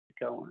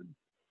go on.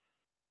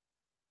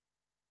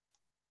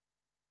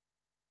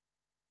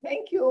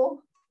 Thank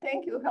you.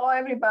 Thank you. Hello,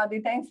 everybody.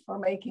 Thanks for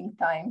making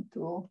time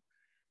to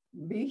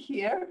be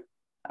here.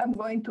 I'm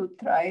going to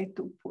try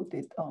to put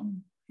it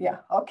on. Yeah,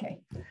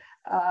 okay.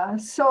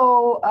 As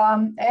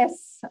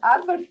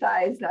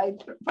advertised,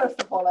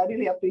 first of all, I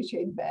really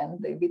appreciate, Ben,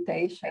 the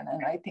invitation,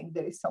 and I think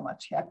there is so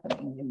much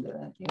happening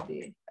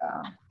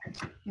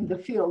in the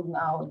field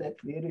now that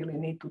we really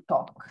need to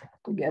talk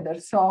together.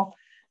 So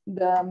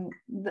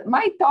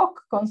my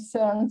talk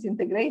concerns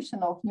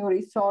integration of new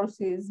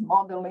resources,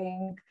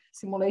 modeling,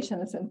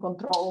 simulations, and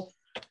control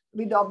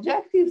with the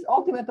objectives,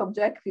 ultimate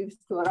objectives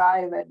to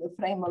arrive at a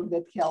framework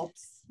that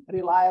helps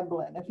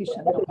reliable and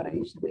efficient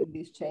operation in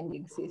these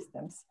changing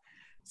systems.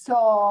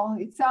 So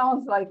it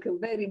sounds like a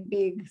very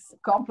big,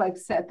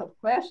 complex set of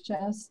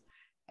questions,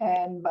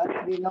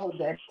 but we know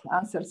that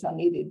answers are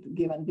needed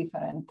given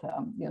different,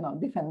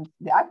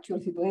 the actual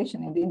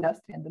situation in the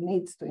industry and the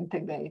needs to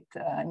integrate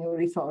new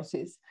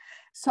resources.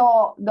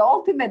 So the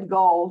ultimate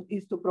goal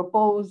is to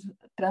propose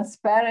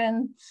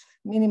transparent,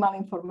 minimal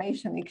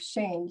information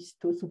exchange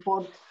to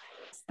support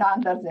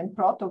standards and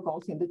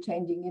protocols in the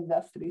changing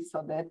industry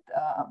so that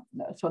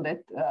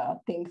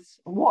things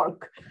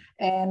work.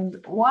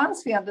 And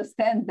once we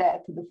understand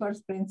that, the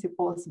first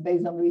principles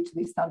based on which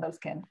these standards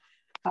can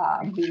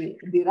be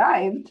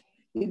derived,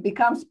 it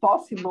becomes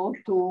possible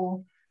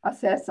to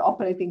assess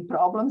operating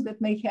problems that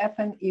may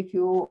happen if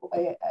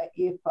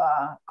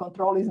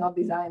control is not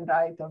designed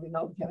right, or we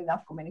don't have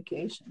enough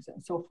communications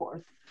and so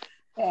forth.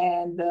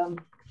 And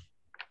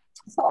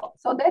so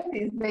that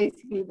is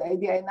basically the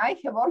idea. And I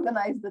have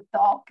organized the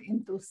talk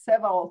into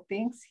several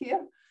things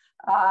here.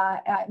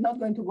 I'm not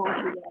going to go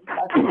through them,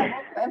 but I want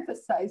to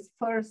emphasize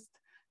first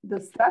the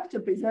structure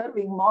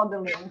preserving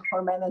modeling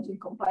for managing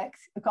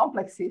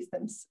complex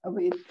systems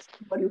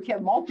where you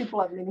have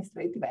multiple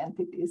administrative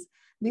entities.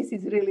 This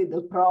is really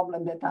the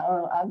problem that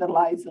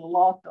underlies a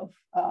lot of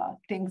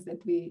things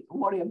that we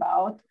worry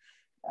about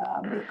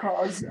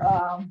because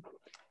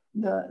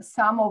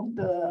some of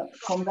the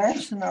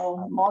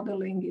conventional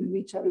modeling in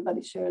which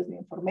everybody shares the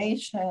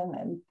information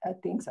and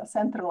things are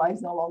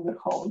centralized no longer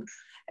hold.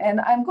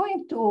 And I'm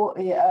going to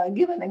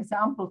give an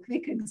example,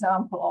 quick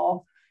example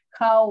of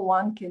how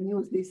one can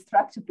use this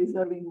structure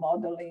preserving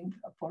modeling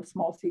for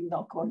small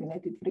signal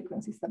coordinated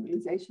frequency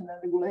stabilization and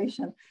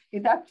regulation.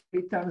 It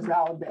actually turns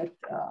out that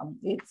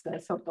it's a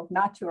sort of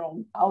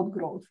natural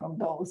outgrowth from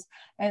those.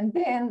 And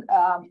then,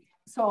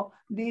 so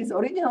this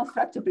original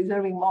structure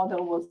preserving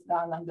model was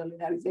done under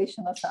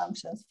linearization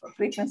assumptions for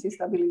frequency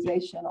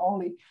stabilization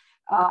only.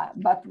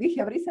 But we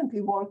have recently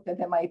worked at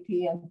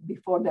MIT and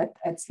before that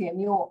at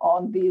CMU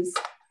on these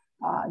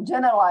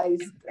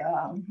generalized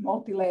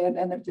multi-layered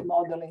energy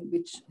modeling,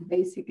 which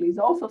basically is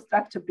also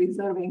structure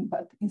preserving,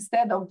 but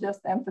instead of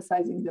just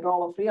emphasizing the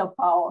role of real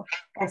power,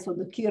 also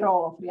the key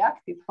role of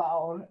reactive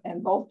power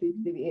and voltage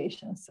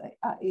deviations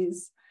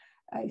is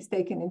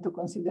taken into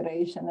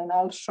consideration. And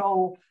I'll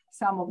show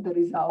some of the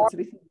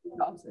recent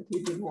results that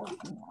we've been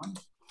working on.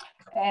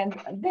 And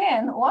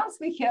then once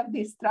we have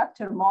this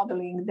structure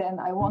modeling, then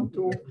I want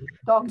to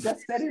talk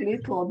just very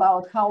little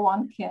about how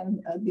one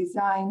can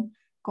design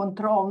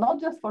control,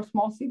 not just for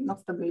small signal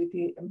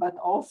stability, but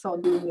also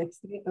doing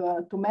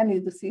to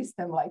manage the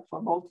system, like for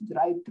voltage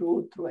right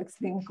through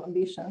extreme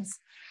conditions,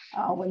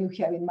 when you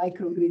have in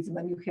microgrids,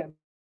 when you have.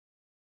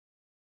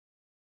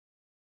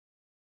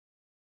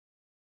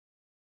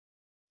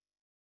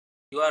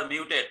 You are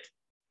muted.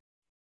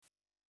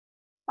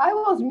 I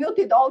was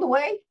muted all the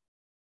way.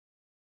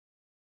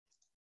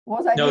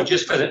 Was I? No,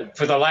 just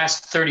for the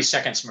last 30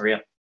 seconds,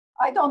 Marija.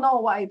 I don't know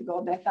why it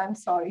got that. I'm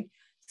sorry.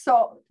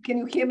 So can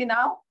you hear me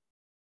now?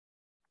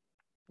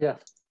 Yeah.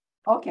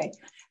 Okay.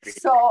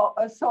 So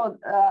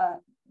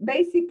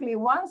basically,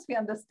 once we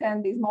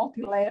understand this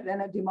multi-layered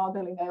energy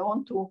modeling, I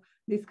want to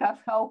discuss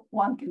how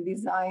one can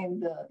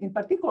design in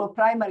particular,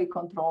 primary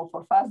control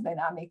for fast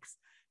dynamics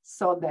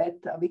so that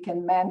we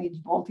can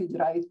manage voltage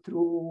right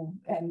through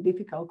and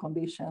difficult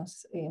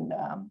conditions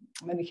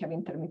when we have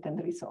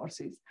intermittent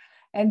resources.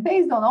 And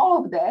based on all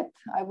of that,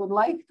 I would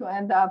like to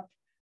end up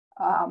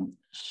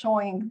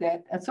showing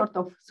that and sort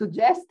of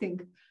suggesting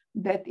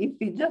that if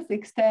we just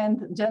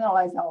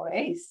generalize our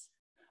ACE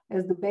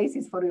as the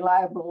basis for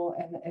reliable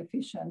and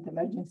efficient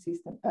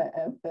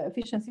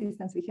efficient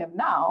systems we have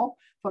now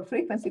for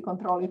frequency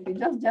control, if we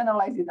just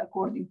generalize it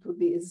according to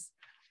these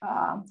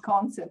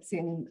concepts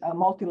in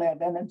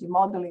multi-layered energy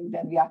modeling,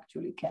 then we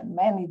actually can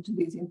manage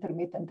these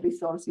intermittent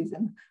resources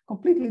and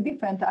completely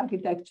different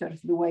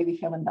architectures the way we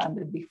haven't done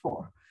that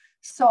before.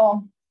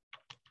 So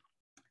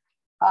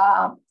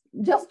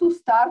just to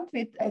start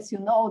with, as you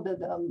know,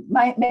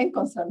 my main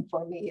concern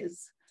for me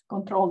is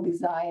control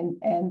design.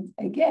 And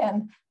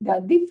again, there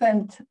are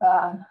different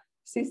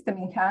system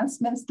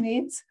enhancements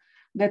needs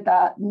that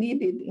are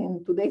needed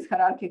in today's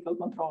hierarchical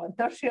control and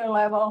tertiary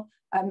level.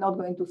 I'm not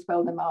going to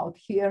spell them out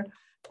here.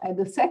 At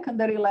the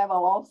secondary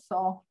level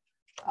also,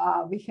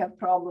 we have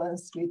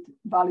problems with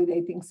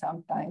validating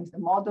sometimes the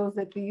models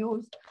that we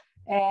use.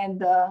 And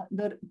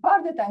the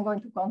part that I'm going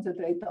to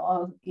concentrate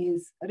on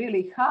is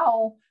really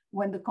how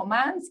when the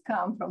commands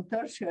come from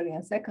tertiary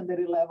and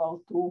secondary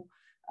level to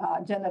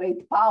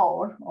generate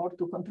power or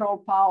to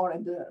control power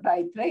at the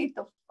right rate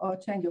of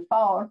change of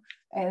power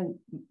and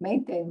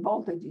maintain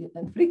voltage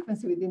and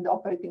frequency within the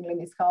operating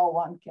limits, how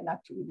one can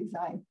actually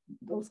design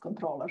those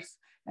controllers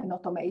and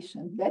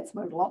automation. That's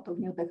where a lot of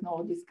new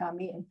technologies come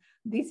in.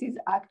 This is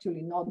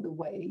actually not the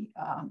way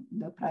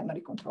the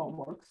primary control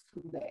works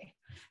today.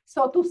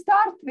 So to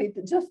start with,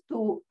 just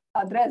to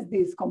address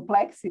this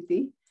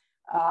complexity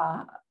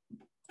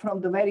from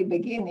the very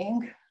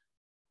beginning,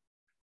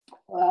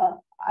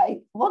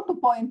 I want to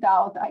point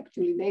out,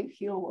 actually, Dave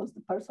Hill was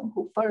the person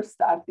who first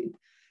started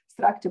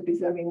structure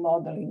preserving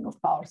modeling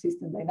of power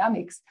system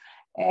dynamics.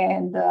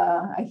 And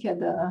I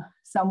had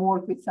some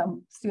work with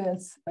some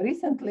students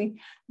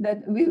recently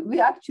that we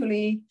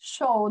actually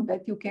showed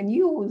that you can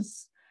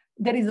use,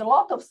 there is a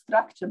lot of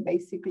structure,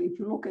 basically, if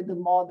you look at the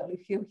model.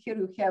 If here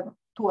you have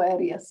two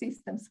area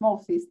system,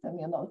 small system,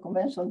 you know,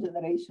 conventional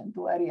generation,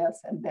 2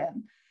 areas, and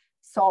then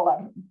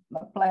solar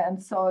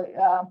plant. So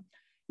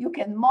you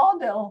can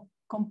model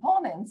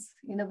components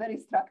in a very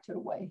structured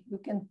way. You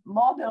can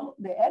model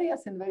the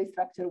areas in a very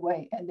structured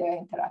way and their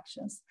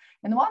interactions.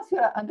 And once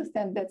you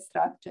understand that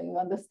structure, you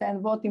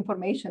understand what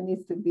information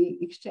needs to be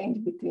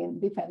exchanged between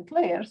different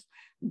layers,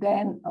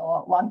 then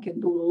one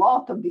can do a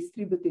lot of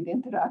distributed,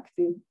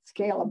 interactive,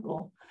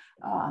 scalable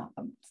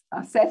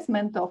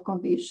assessment of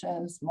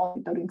conditions,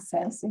 monitoring,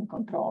 sensing,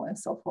 control, and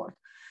so forth.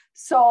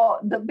 So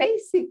the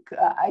basic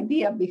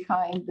idea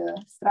behind the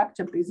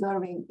structure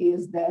preserving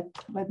is that,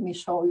 let me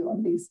show you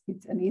on this,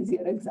 it's an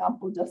easier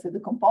example just at the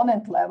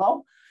component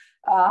level.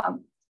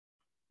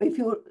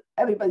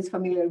 Everybody's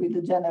familiar with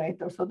the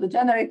generator. So the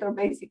generator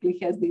basically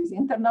has these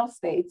internal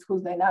states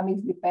whose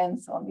dynamics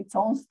depends on its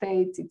own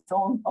states, its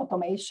own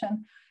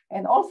automation,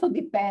 and also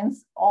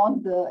depends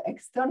on the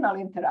external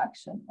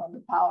interaction on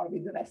the power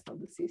with the rest of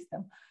the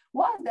system.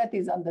 Once that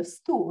is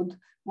understood,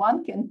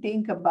 one can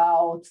think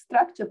about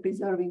structure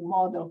preserving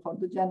model for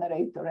the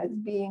generator as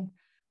being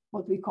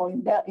what we call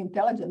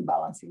intelligent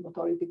balancing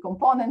authority.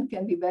 Component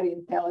can be very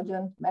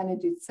intelligent,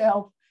 manage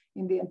itself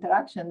in the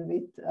interaction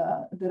with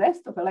the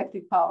rest of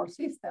electric power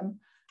system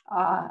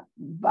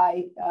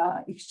by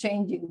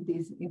exchanging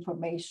this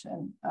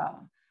information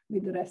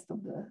with the rest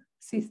of the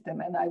system,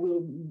 and I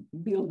will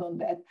build on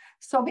that.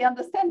 So we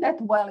understand that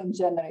well in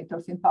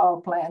generators, in power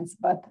plants,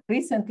 but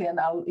recently, and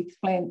I'll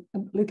explain a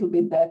little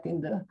bit that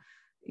in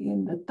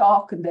the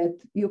talk, that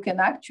you can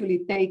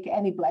actually take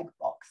any black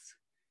box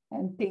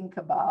and think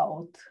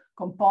about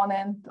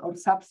component or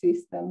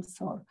subsystems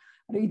or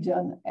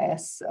region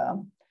as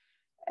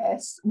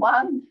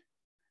one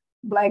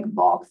black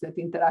box that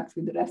interacts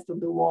with the rest of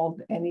the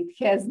world, and it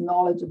has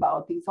knowledge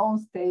about its own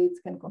states,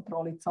 can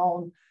control its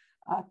own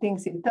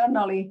things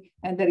internally,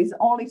 and there is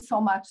only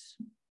so much,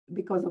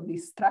 because of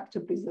this structure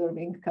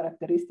preserving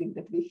characteristic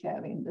that we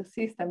have in the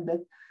system,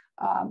 that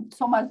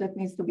so much that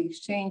needs to be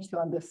exchanged to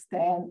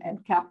understand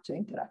and capture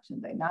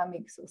interaction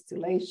dynamics,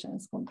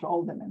 oscillations,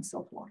 control them, and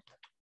so forth.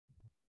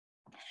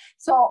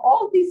 So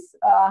all these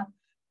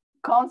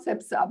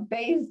concepts are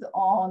based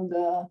on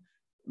the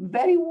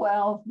very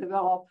well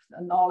developed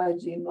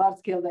knowledge in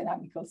large-scale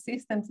dynamical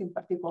systems, in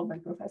particular by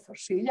Professor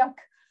Ilic,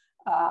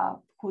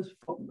 who's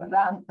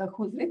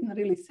written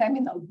really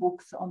seminal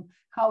books on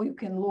how you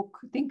can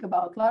think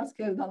about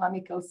large-scale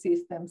dynamical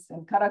systems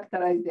and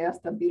characterize their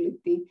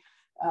stability,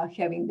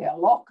 having their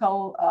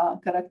local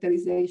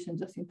characterization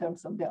just in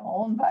terms of their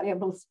own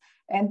variables,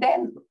 and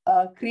then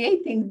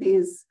creating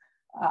this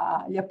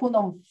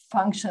Lyapunov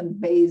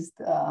function-based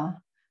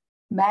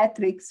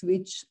matrix,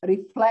 which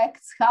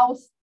reflects how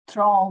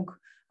strong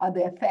are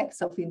the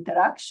effects of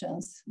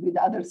interactions with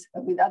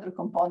other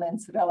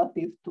components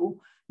relative to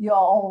your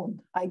own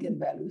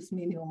eigenvalues,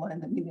 minimum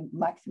and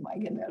maximum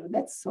eigenvalue.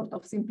 That's sort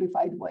of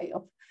simplified way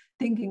of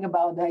thinking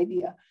about the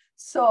idea.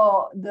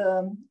 So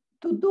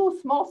to do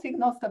small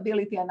signal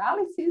stability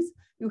analysis,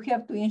 you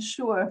have to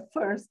ensure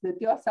first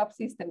that your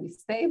subsystem is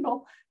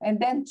stable, and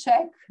then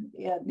check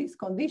this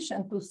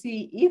condition to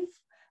see if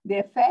the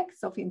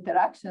effects of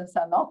interactions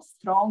are not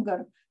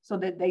stronger, so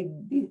that they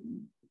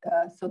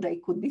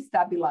could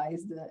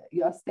destabilize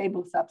your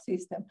stable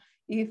subsystem.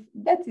 If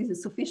that is a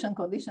sufficient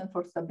condition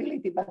for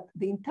stability, but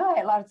the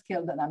entire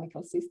large-scale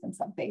dynamical systems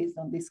are based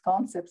on these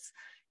concepts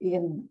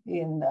in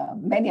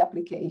many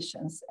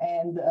applications,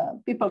 and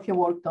people have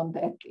worked on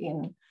that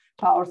in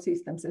power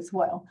systems as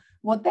well.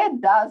 What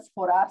that does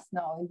for us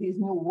now in this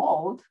new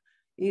world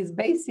is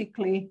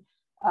basically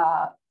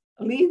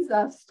leads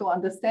us to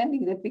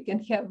understanding that we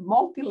can have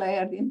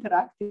multi-layered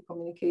interactive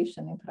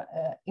communication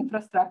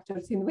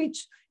infrastructures in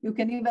which you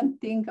can even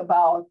think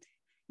about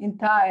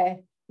entire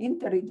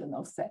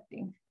interregional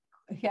setting,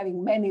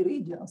 having many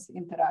regions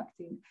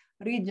interacting,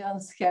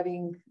 regions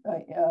having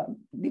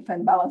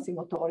different balancing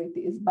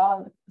authorities,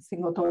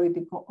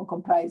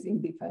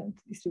 comprising different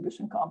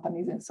distribution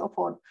companies and so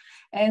forth.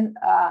 And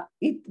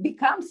it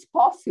becomes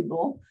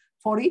possible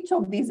for each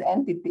of these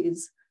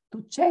entities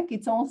to check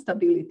its own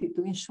stability,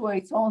 to ensure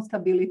its own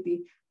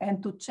stability,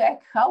 and to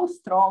check how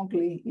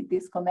strongly it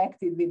is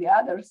connected with the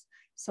others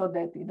so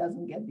that it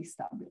doesn't get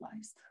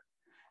destabilized.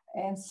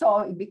 And so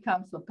it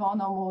becomes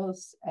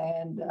autonomous,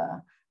 and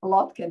a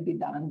lot can be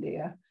done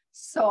there.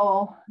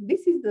 So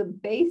this is the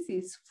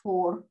basis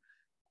for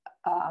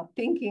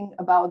thinking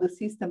about the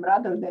system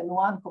rather than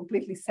one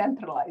completely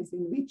centralized,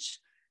 in which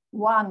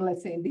one,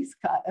 let's say in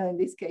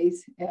this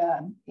case,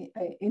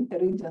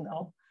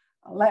 interregional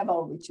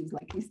level, which is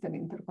like Eastern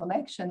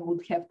interconnection,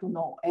 would have to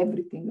know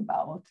everything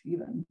about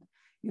even,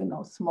 you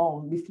know,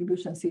 small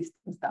distribution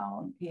systems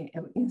down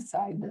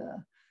inside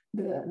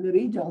the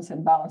regions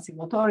and balancing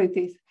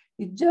authorities.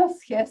 It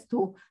just has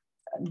to,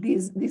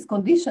 these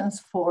conditions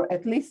for,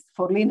 at least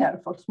for linear,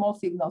 for small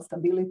signal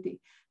stability,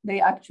 they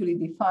actually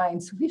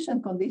define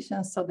sufficient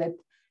conditions so that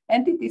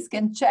entities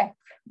can check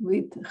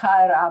with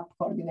higher up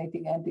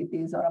coordinating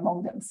entities or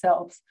among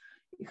themselves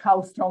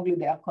how strongly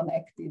they are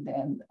connected,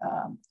 and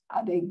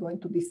are they going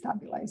to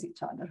destabilize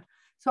each other.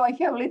 So I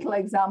have a little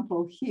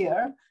example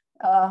here,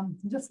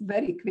 just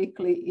very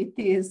quickly. It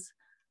is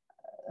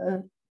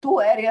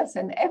 2 areas,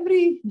 and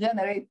every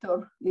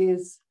generator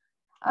is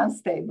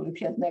unstable. It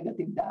has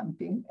negative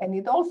damping, and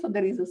it also,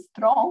 there is a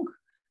strong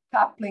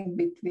coupling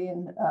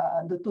between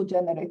the 2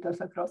 generators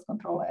across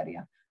control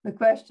area. The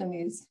question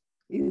is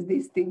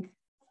this thing,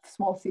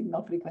 small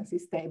signal frequency,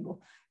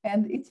 stable?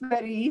 And it's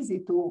very easy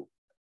to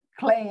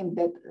claim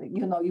that,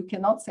 you know, you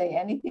cannot say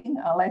anything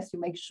unless you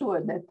make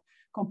sure that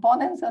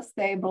components are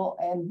stable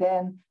and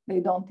then they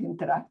don't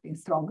interact in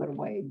stronger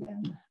way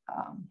than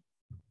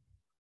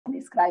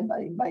described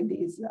by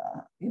these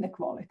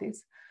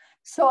inequalities.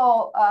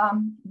 So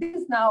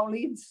this now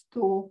leads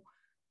to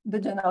the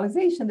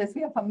generalization that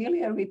we are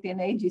familiar with in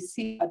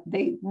AGC, but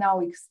they now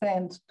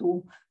extend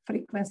to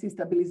frequency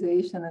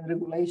stabilization and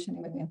regulation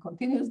even in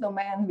continuous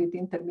domain with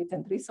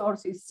intermittent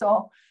resources.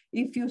 So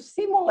if you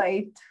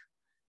simulate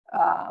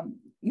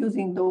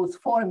using those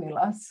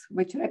formulas,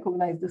 which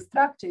recognize the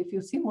structure, if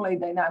you simulate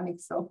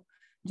dynamics of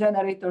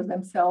generators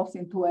themselves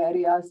in 2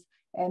 areas,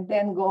 and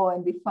then go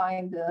and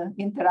define the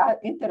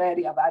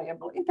inter-area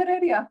variable.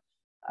 Inter-area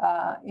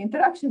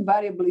interaction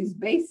variable is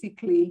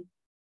basically,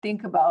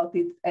 think about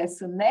it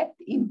as a net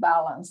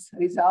imbalance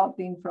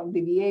resulting from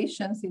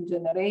deviations in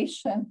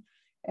generation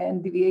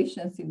and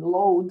deviations in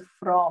load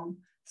from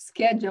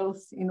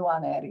schedules in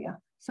one area.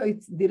 So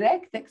it's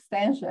direct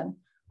extension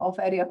of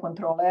area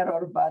control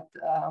error, but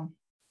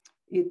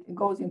it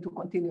goes into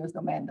continuous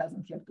domain,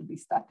 doesn't have to be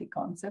static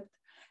concept.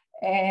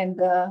 And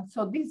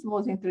so this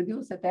was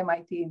introduced at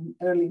MIT in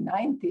early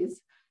 90s.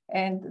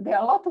 And there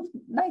are a lot of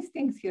nice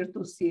things here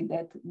to see,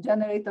 that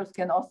generators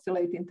can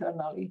oscillate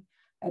internally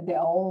at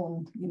their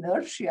own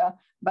inertia,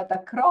 but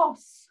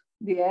across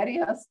the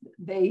areas,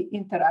 they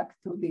interact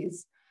to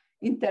this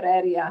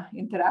inter-area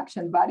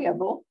interaction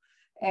variable.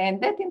 And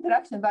that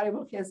interaction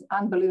variable has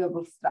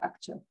unbelievable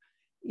structure.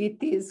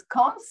 It is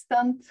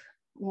constant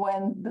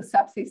when the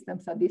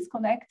subsystems are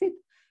disconnected.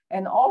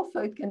 And also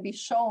it can be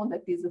shown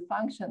that it is a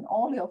function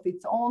only of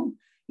its own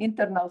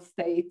internal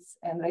states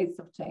and rates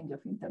of change of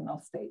internal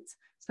states.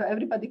 So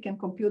everybody can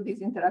compute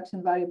this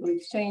interaction variable,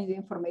 exchange the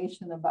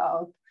information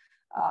about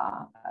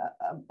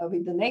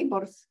with the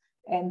neighbors,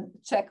 and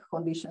check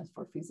conditions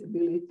for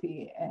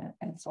feasibility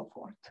and so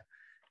forth.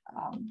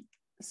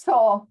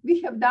 So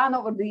we have done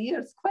over the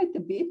years quite a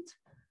bit.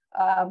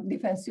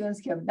 Defense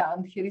students have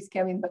done. Here is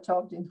Kevin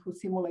Bachovjin, who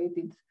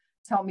simulated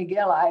San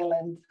Miguel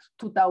Island,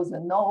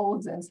 2,000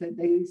 nodes, and said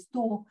there is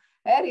 2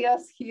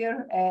 areas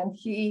here, and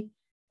he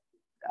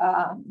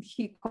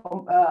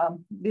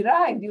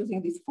derived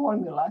using these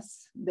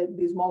formulas, that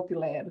these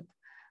multi-layered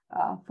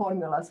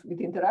formulas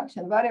with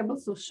interaction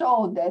variables, to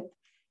show that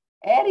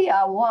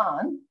area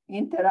 1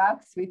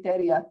 interacts with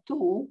area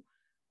 2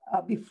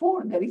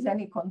 before there is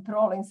any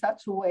control in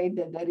such a way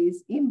that there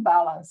is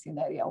imbalance in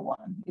area 1.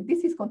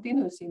 This is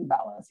continuous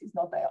imbalance, it's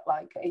not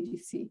like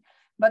AGC,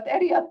 but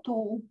area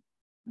 2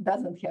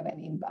 doesn't have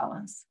any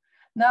imbalance.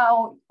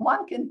 Now,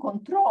 one can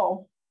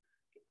control,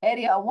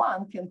 area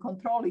 1 can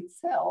control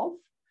itself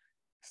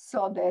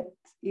so that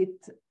it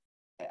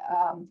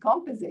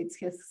compensates,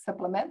 has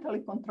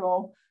supplementary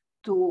control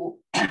to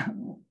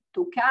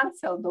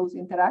cancel those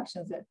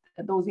interactions,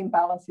 those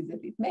imbalances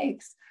that it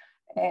makes,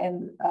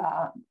 and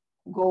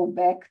go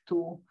back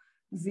to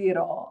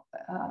zero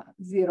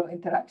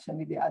interaction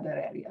with the other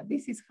area.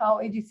 This is how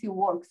AGC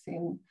works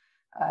in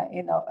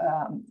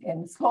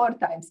slower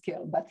time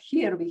scale, but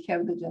here we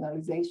have the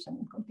generalization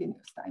in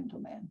continuous time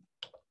domain.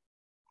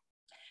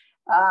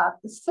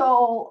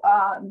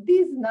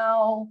 This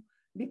now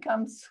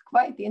becomes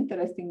quite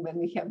interesting when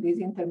we have these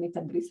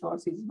intermittent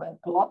resources, when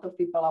a lot of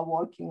people are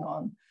working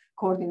on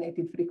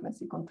coordinated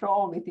frequency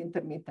control with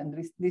intermittent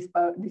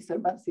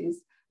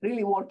disturbances,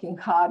 really working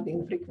hard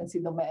in frequency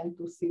domain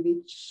to see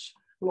which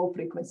low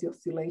frequency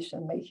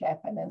oscillation may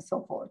happen and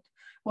so forth.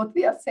 What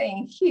we are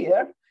saying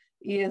here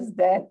is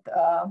that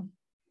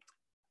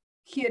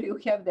here you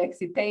have the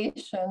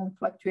excitation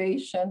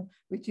fluctuation,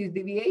 which is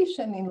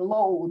deviation in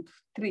load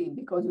 3,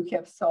 because you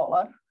have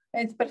solar,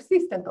 and it's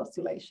persistent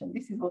oscillation.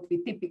 This is what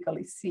we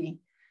typically see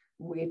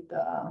with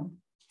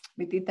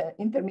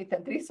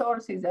intermittent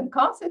resources, and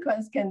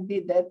consequence can be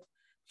that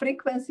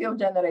frequency of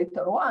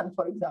generator 1,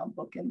 for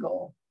example, can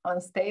go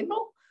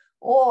unstable,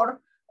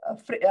 or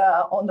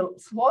on the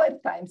slower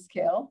time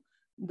scale,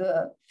 the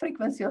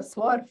frequency of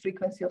slower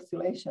frequency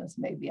oscillations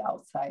may be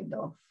outside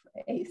of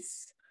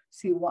ACE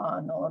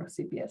C1 or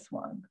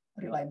CPS1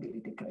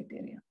 reliability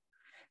criteria.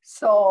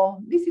 So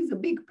this is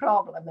a big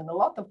problem, and a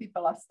lot of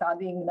people are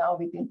studying now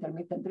with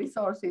intermittent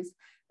resources.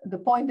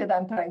 The point that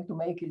I'm trying to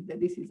make is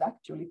that this is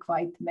actually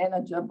quite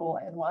manageable,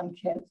 and one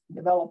can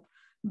develop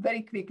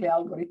very quickly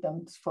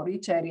algorithms for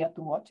each area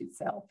to watch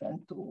itself and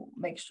to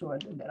make sure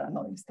that there are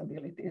no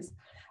instabilities.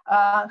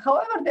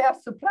 However, there are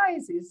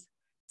surprises.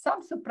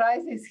 Some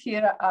surprises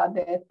here are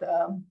that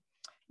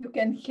you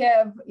can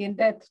have in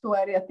that two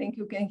area, I think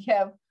you can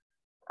have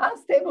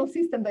unstable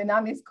system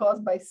dynamics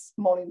caused by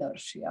small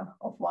inertia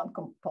of one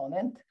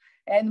component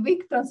and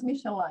weak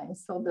transmission lines.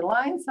 So the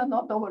lines are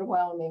not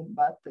overwhelming,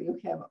 but you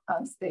have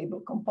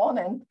unstable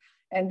component.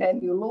 And then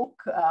you look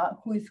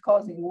who is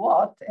causing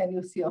what, and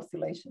you see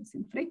oscillations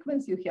in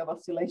frequency, you have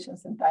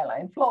oscillations in tie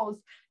line flows.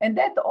 And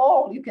that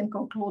all you can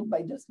conclude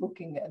by just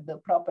looking at the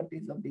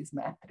properties of this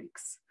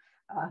matrix,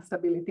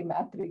 stability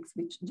matrix,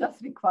 which just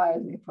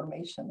requires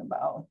information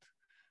about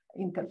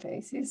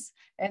interfaces.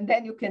 And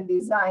then you can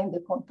design the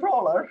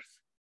controllers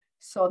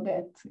so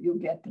that you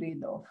get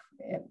rid of,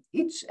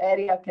 each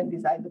area can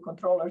design the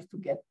controllers to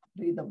get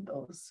rid of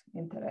those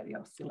inter-area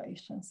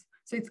oscillations.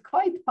 So it's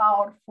quite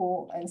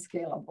powerful and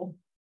scalable.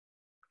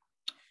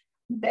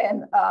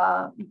 Then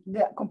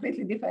the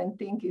completely different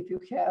thing if you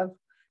have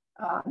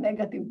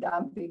negative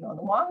damping on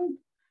one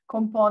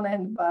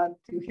component, but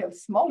you have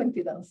small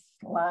impedance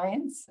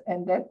lines,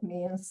 and that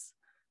means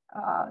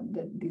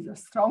that these are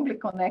strongly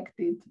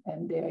connected,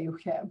 and there you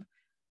have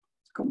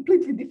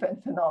completely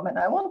different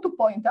phenomena. I want to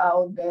point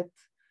out that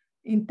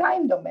in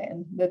time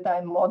domain that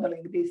I'm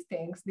modeling these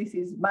things, this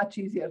is much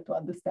easier to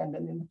understand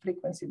than in the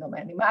frequency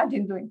domain.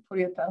 Imagine doing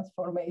Fourier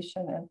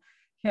transformation and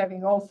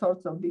having all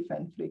sorts of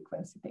different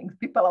frequency things.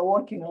 People are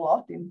working a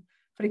lot in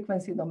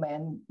frequency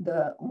domain.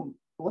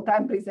 What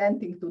I'm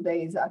presenting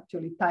today is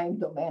actually time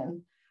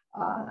domain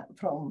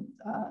from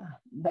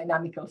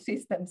dynamical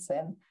systems,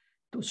 and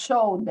to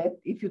show that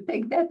if you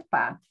take that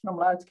path from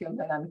large-scale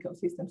dynamical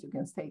systems, you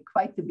can say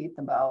quite a bit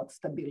about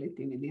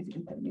stability with these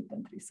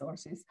intermittent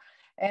resources.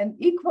 And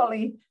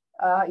equally,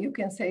 you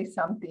can say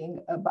something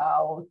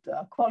about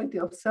quality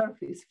of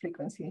surface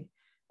frequency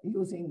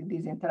using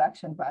these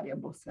interaction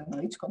variables,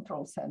 and each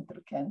control center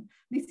can.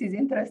 This is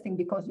interesting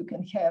because you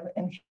can have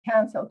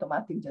enhanced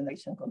automatic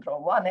generation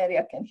control. One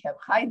area can have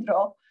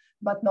hydro,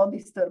 but no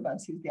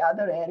disturbances. The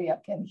other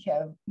area can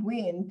have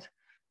wind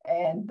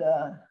and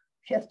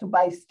has to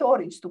buy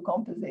storage to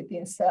compensate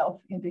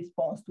itself in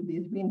response to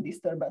these wind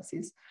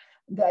disturbances.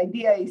 The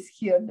idea is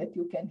here that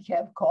you can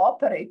have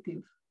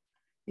cooperative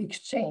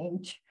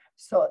exchange.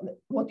 So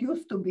what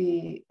used to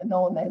be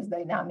known as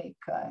dynamic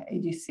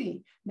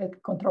AGC,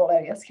 that control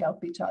areas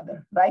help each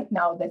other. Right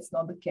now, that's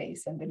not the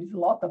case. And there is a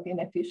lot of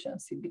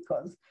inefficiency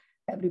because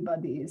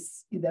everybody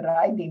is either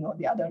riding on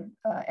the other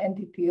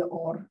entity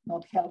or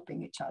not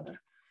helping each other.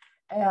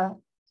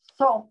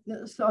 So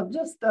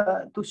just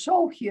to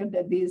show here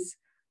that these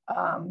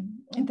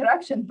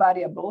interaction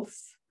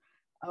variables,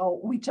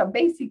 which are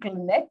basically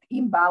net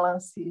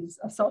imbalances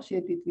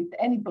associated with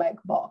any black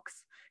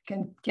box,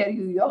 can carry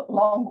you a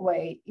long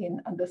way in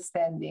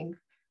understanding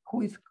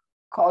who is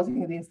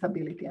causing the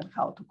instability and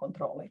how to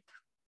control it.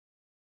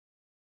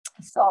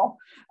 So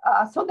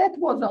that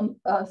was on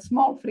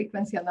small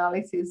frequency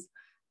analysis.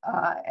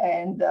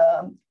 And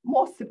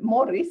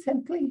more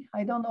recently,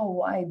 I don't know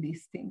why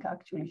this thing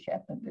actually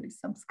happened. There is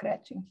some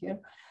scratching here.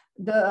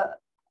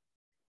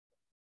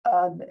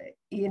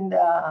 In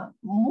the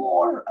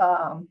more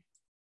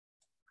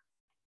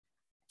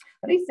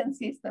recent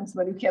systems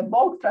where you have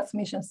bulk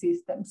transmission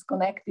systems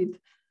connected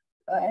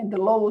and the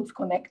loads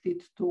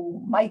connected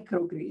to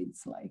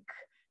microgrids like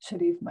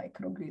Sharif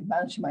microgrid,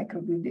 Banshee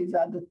microgrid, these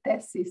are the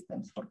test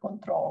systems for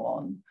control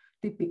on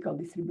typical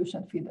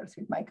distribution feeders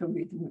with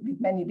microgrids with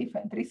many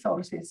different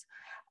resources.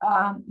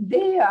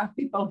 There,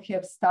 people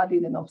have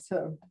studied and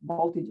observed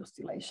voltage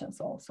oscillations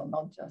also,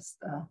 not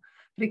just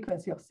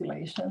frequency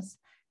oscillations.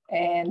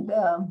 And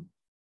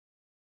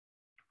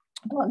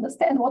to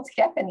understand what's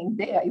happening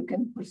there, you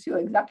can pursue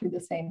exactly the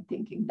same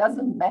thinking.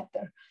 Doesn't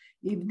matter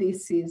if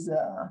this is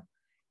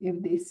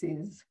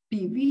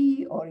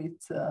PV or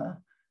it's a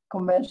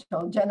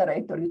conventional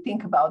generator. You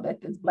think about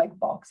that as black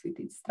box with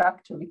its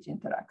structure, which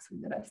interacts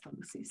with the rest of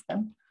the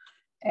system.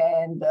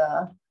 And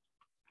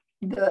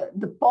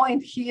the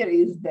point here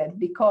is that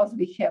because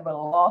we have a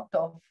lot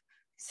of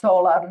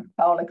solar,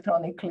 power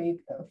electronically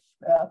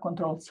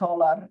controlled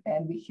solar,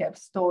 and we have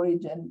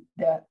storage, and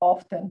there are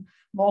often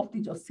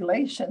voltage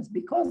oscillations.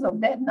 Because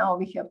of that, now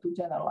we have to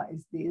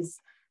generalize this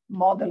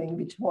modeling,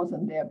 which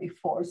wasn't there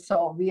before.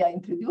 So we are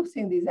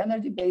introducing this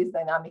energy-based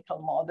dynamical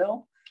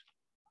model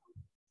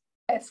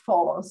as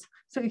follows.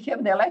 So you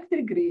have the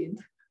electric grid,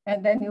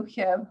 and then you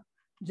have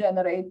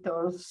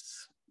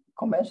generators,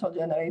 conventional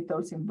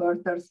generators,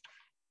 inverters.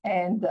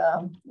 And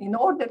in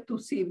order to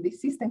see if the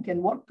system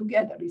can work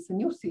together, it's a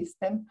new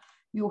system,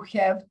 you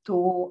have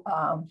to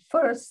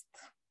first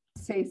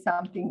say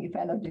something if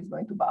energy is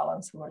going to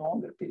balance over a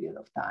longer period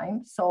of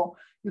time. So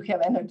you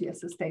have energy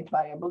as a state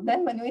variable.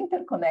 Then when you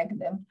interconnect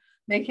them,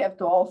 they have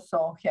to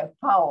also have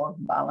power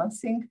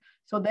balancing.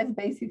 So that's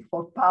basic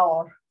for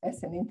power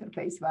as an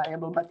interface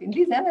variable. But in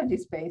this energy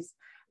space,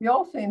 we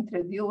also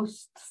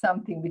introduced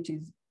something which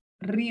is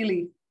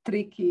really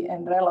tricky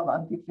and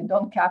relevant. If we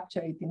don't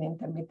capture it in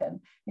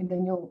intermittent, in the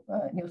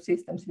new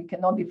systems, we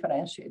cannot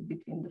differentiate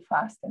between the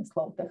fast and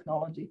slow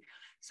technology.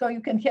 So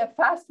you can have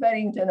fast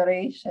varying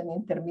generation,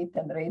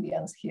 intermittent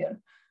radiance here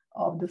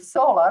of the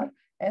solar,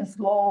 and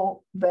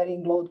slow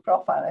varying load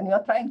profile. And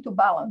you're trying to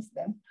balance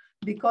them.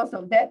 Because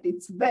of that,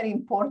 it's very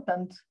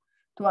important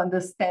to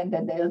understand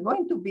that there's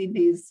going to be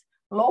these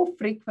low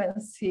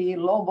frequency,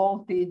 low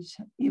voltage,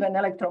 even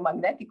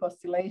electromagnetic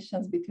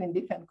oscillations between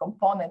different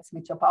components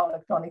which are power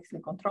electronically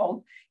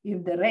controlled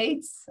if the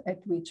rates at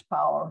which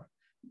power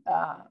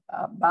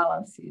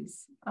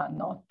balances are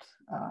not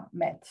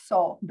met.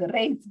 So the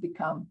rates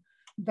become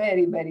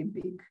very, very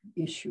big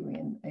issue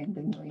in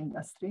the new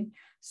industry.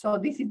 So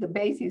this is the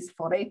basis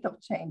for rate of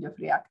change of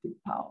reactive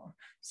power.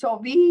 So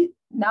we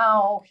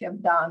now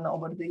have done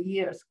over the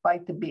years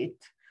quite a bit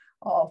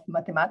of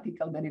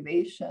mathematical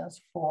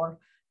derivations for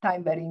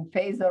time varying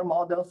phasor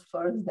models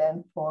first,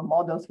 then for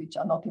models which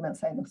are not even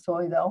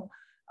sinusoidal,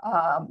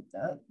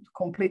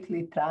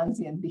 completely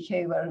transient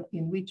behavior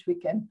in which we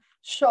can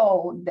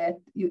show that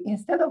you,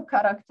 instead of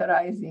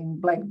characterizing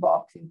black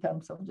box in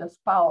terms of just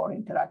power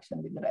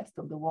interaction with the rest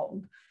of the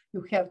world,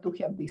 you have to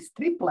have this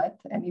triplet.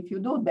 And if you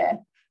do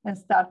that and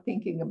start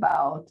thinking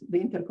about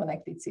the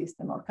interconnected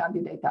system or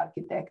candidate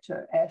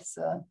architecture as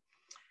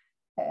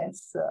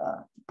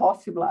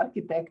possible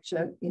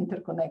architecture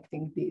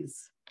interconnecting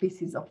these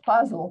pieces of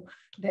puzzle,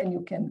 then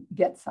you can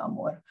get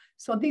somewhere.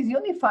 So this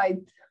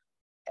unified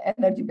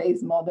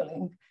energy-based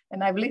modeling,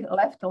 and I've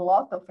left a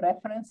lot of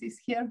references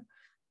here,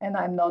 and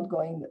I'm not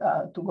going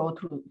to go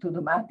through to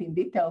the math in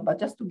detail, but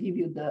just to give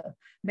you the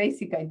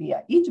basic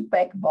idea, each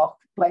black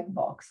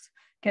box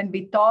can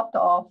be thought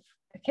of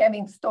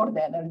having stored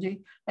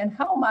energy, and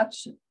how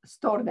much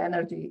stored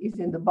energy is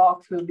in the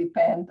box will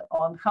depend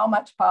on how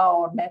much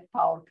power, net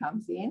power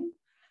comes in,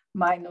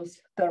 minus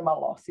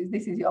thermal losses.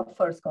 This is your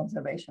first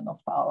conservation of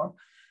power.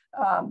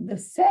 The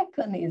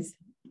second is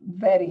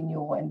very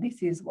new, and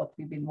this is what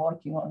we've been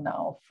working on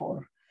now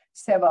for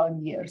several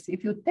years.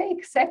 If you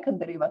take second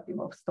derivative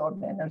of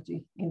stored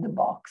energy in the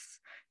box,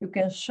 you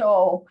can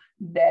show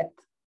that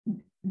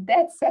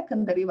that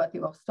second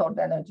derivative of stored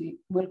energy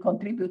will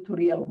contribute to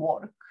real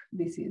work.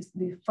 This is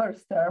the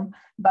first term,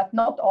 but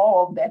not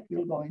all of that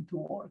will go into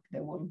work.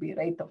 There will be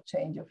rate of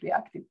change of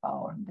reactive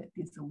power that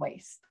is a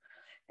waste.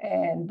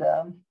 And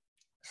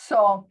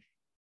so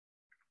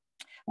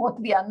what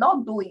we are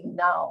not doing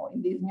now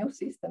in these new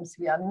systems,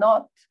 we are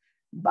not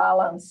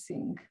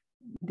balancing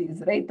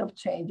this rate of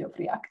change of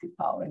reactive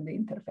power in the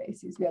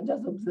interfaces. We are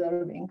just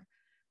observing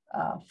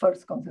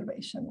first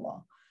conservation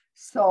law.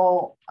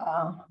 So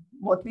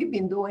what we've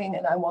been doing,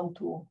 and I want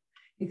to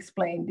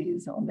explain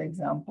these on the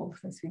examples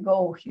as we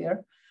go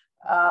here,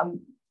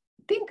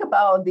 think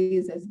about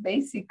these as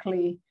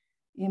basically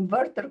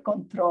inverter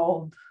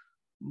controlled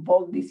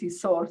DC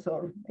source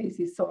or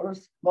AC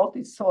source,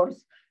 voltage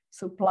source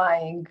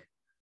supplying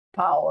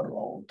power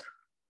load.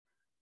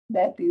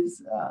 That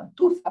is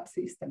two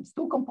subsystems,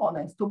 two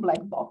components, two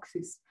black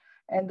boxes.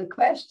 And the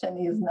question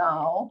is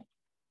now,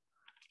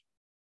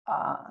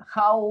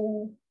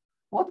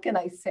 what can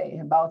I say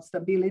about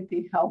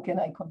stability? How can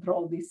I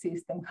control this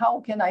system?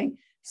 How can I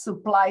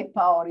supply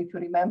power? If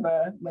you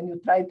remember, when you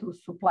try to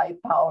supply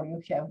power,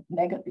 you have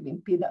negative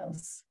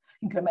impedance,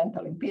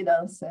 incremental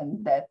impedance,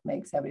 and that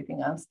makes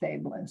everything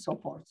unstable and so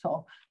forth.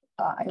 So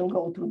I will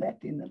go through that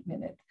in a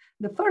minute.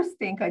 The first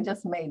thing I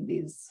just made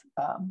this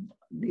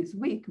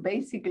week,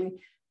 basically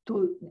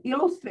to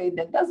illustrate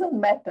that doesn't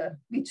matter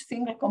which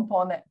single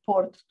component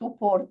port,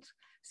 two-port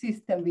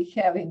system we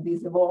have in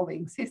these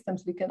evolving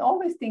systems, we can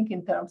always think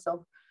in terms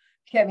of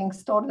having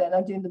stored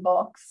energy in the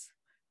box,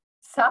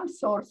 some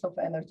source of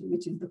energy,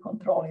 which is the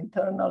control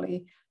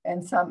internally,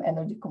 and some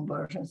energy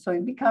conversion. So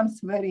it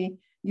becomes very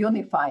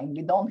unifying.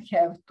 We don't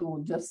have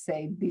to just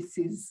say this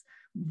is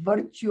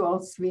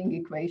virtual swing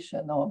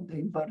equation of the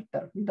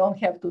inverter. We don't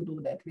have to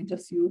do that. We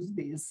just use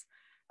this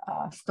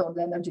stored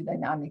energy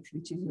dynamics,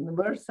 which is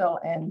universal.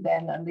 And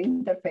then on the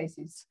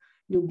interfaces,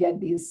 you get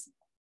this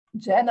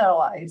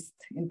generalized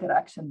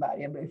interaction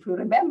variable. If you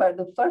remember,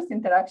 the first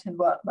interaction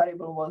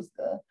variable was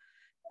the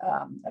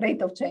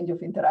rate of change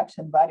of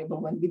interaction variable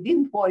when we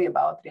didn't worry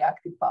about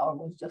reactive power, it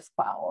was just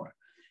power.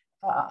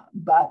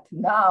 But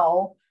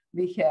now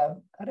we have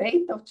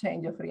rate of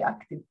change of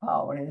reactive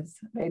power is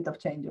rate of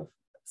change of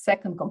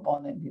second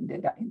component in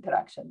the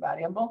interaction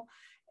variable.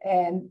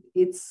 And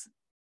it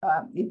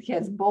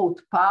has both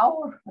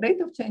power,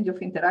 rate of change of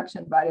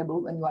interaction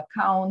variable when you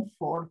account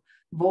for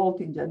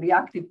voltage and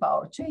reactive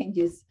power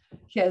changes,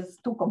 has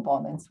two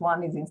components.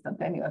 One is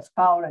instantaneous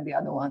power and the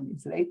other one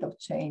is rate of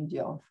change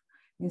of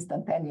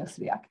instantaneous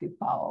reactive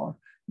power.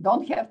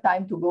 Don't have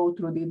time to go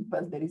through this,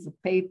 but there is a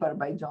paper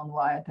by John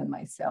Wyatt and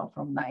myself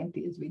from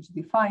 90s, which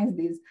defines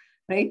this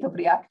rate of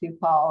reactive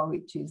power,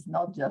 which is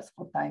not just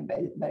for time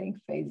varying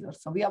phasors.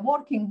 So we are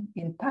working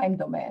in time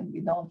domain.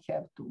 We don't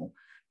have to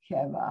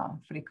have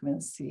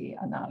frequency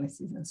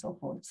analysis and so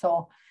forth. So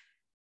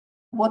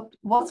what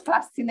was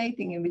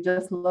fascinating, and we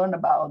just learned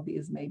about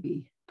this maybe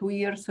 2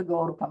 years ago,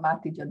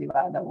 Rupamati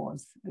Jadivada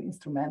was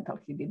instrumental.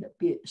 She did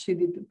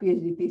a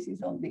PhD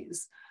thesis on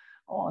this,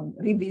 on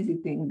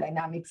revisiting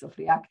dynamics of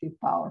reactive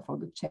power for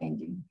the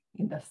changing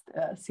in the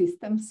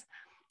systems.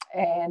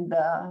 And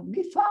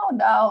we found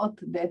out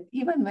that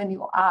even when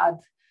you add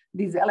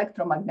these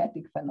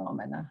electromagnetic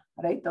phenomena,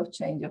 rate of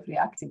change of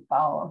reactive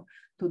power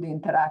to the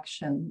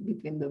interaction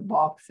between the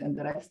box and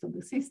the rest of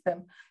the system,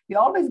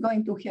 you're always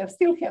going to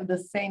still have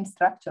the same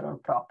structural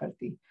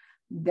property,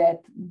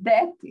 that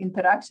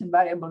interaction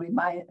variable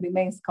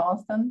remains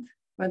constant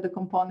when the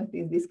component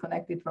is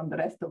disconnected from the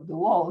rest of the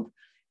world.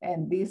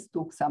 And this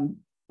took some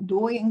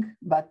doing,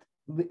 but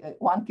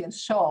one can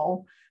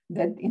show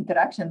that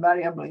interaction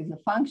variable is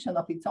a function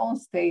of its own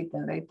state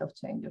and rate of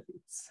change of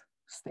its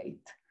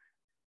state.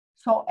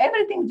 So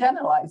everything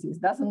generalizes,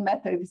 doesn't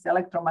matter if it's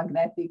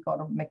electromagnetic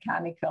or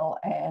mechanical.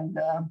 And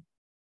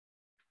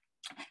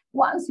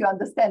once you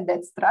understand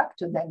that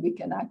structure, then we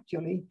can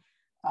actually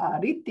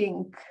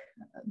rethink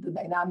the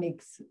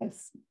dynamics,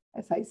 as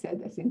I said,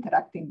 as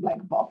interacting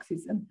black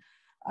boxes,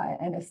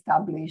 and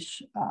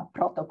establish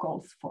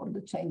protocols for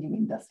the changing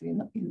industry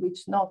in which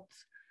not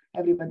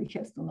everybody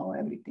has to know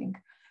everything.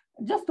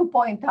 Just to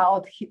point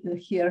out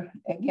here,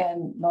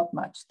 again, not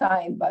much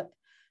time, but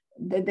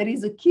that there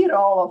is a key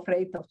role of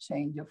rate of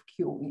change of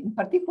Q, in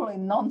particular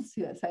in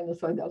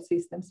non-sinusoidal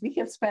systems. We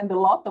have spent a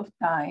lot of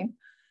time,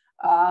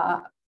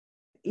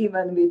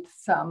 even with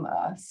some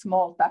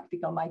small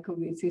tactical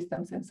microgrid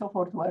systems and so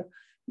forth, where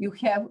you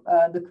have,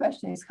 the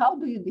question is, how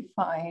do you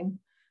define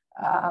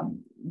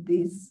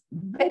these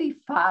very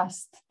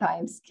fast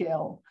time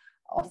scale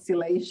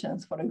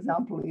oscillations? For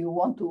example, you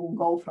want to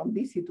go from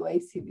DC to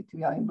AC with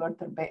your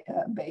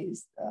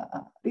inverter-based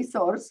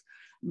resource,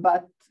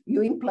 but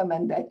you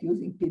implement that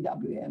using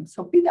PWM.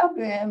 So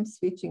PWM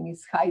switching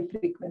is high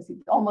frequency.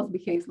 It almost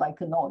behaves like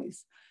a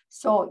noise.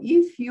 So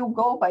if you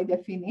go by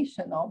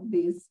definition of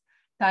this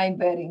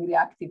time-varying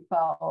reactive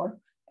power,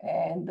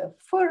 and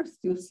first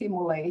you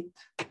simulate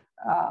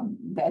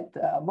that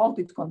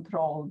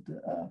voltage-controlled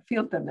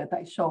filter that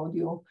I showed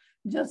you,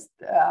 just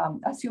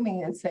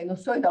assuming it's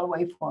sinusoidal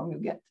waveform, you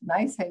get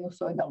nice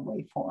sinusoidal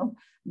waveform.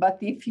 But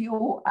if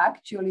you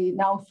actually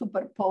now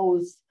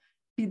superpose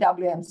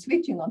PWM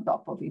switching on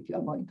top of it,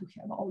 you're going to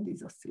have all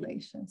these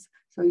oscillations.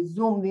 So it's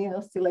zoomed in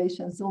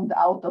oscillations, zoomed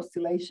out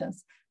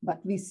oscillations, but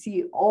we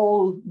see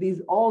all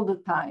these all the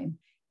time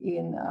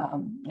in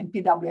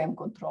PWM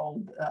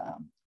controlled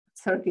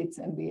circuits,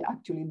 and we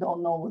actually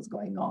don't know what's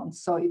going on.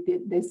 So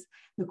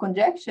the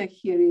conjecture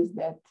here is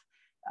that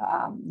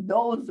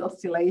those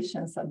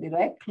oscillations are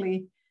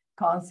directly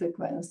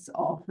consequence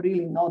of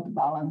really not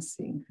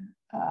balancing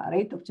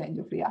rate of change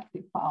of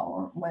reactive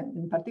power, when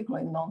in particular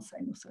in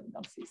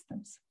non-sinusoidal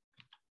systems.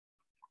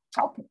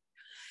 Okay,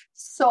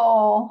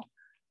 so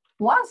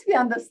once we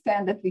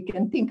understand that we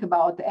can think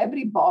about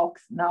every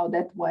box now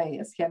that way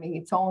as having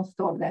its own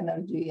stored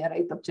energy, a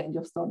rate of change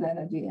of stored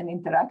energy, and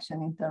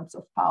interaction in terms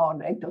of power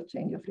and rate of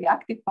change of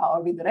reactive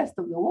power with the rest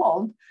of the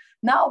world,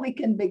 now we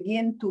can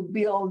begin to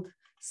build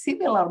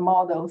similar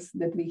models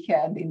that we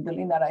had in the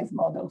linearized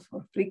models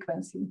for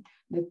frequency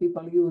that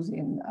people use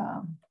in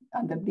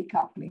under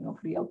decoupling of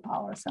real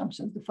power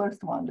assumptions, the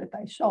first one that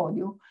I showed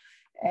you.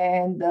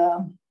 And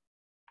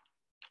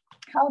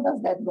how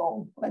does that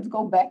go? Let's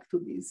go back to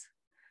this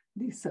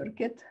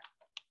circuit.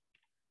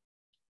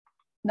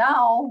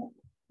 Now,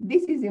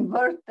 this is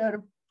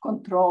inverter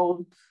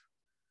controlled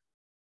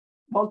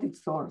voltage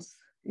source.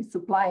 It's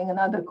supplying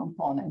another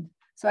component.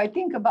 So I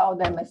think about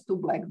them as two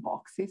black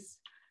boxes.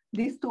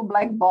 These two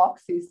black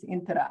boxes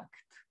interact.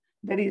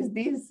 There is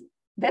this,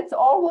 that's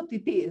all what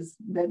it is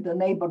that the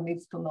neighbor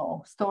needs to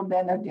know. Stored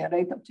energy and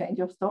rate of change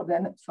of stored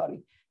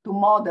energy, to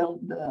model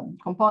the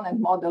component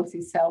models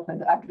itself at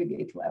the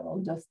aggregate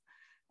level, just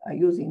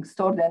using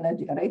stored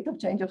energy and rate of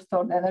change of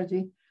stored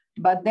energy.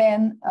 But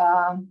then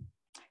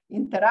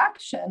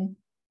interaction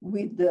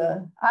with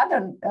the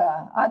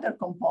other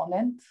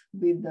component,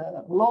 with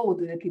the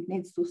load that it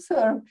needs to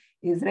serve,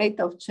 is rate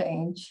of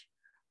change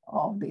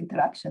of the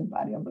interaction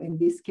variable. In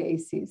this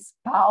case is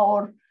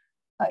power,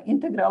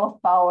 integral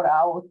of power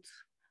out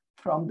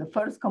from the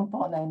first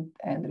component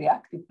and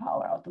reactive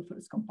power out of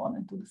first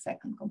component to the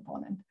second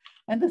component.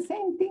 And the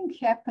same thing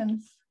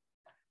happens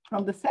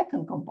from the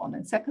second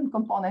component. Second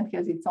component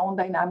has its own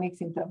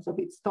dynamics in terms of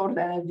its stored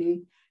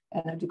energy,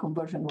 energy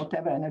conversion,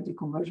 whatever energy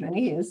conversion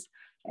is.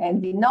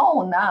 And we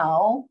know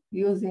now,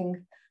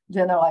 using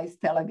generalized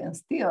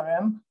Telegan's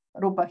theorem,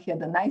 Rupa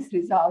had a nice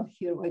result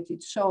here, which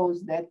it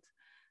shows that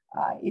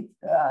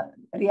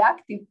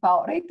reactive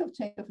power, rate of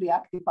change of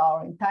reactive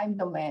power in time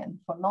domain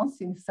for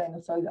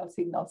non-sinusoidal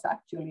signals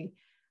actually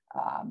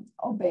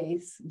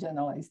obeys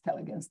generalized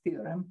Telegan's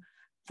theorem.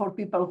 for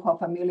people who are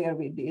familiar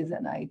with this,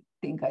 and I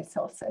think I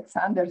saw Seth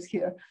Sanders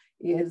here,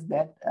 is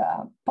that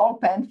Paul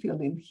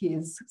Penfield in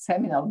his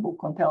seminal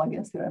book on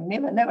Teleggen's theorem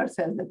never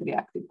says that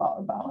reactive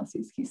power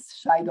balances. He's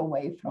shied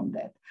away from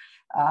that.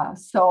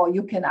 So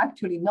you can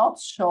actually not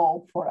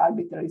show for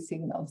arbitrary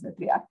signals that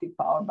reactive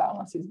power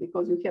balances,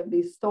 because you have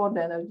this stored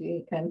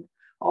energy and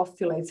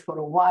oscillates for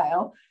a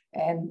while.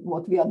 And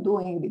what we are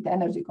doing with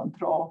energy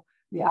control,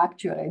 we are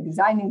actually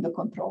designing the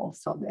control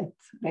so that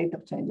rate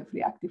of change of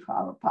reactive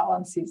power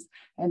balances,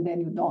 and then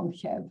you don't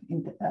have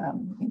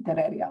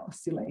inter-area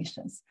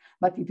oscillations.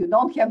 But if you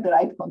don't have the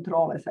right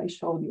control, as I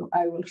showed you,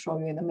 I will show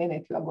you in a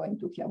minute, you are going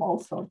to have all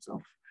sorts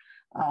of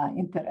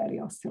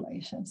inter-area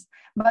oscillations.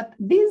 But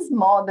this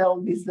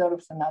model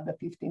deserves another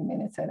 15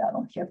 minutes, and I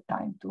don't have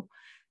time to.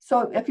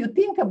 So if you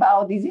think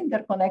about this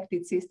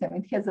interconnected system,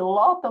 it has a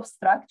lot of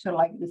structure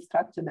like the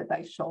structure that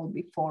I showed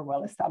before,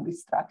 well-established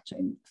structure,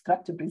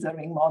 structure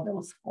preserving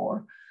models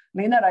for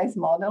linearized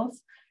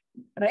models.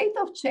 Rate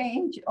of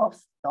change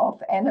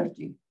of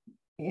energy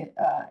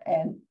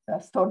and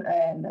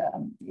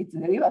its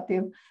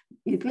derivative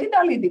is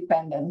linearly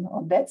dependent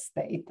on that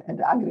state at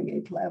the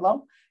aggregate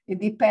level. It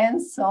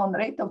depends on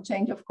rate of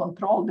change of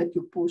control that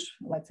you push,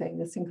 let's say in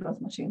the synchronous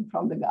machine,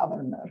 from the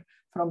governor,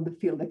 from the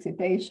field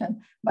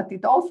excitation, but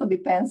it also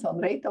depends on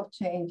rate of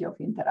change of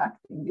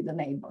interacting with the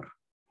neighbor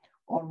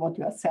or what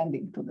you are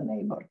sending to the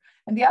neighbor.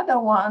 And the other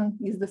one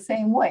is the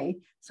same way.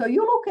 So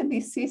you look at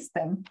this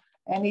system,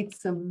 and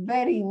it's a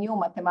very new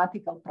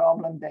mathematical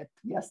problem that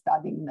we are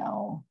studying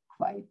now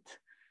quite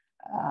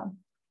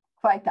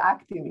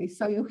actively.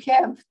 So you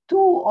have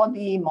two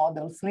ODE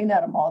models,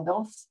 linear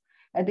models.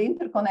 At the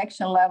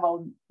interconnection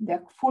level,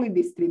 they're fully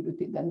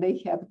distributed and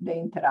they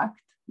interact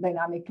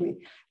dynamically.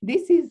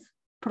 This is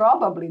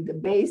probably the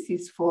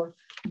basis for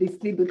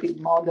distributed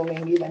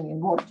modeling, even in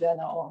more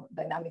general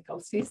dynamical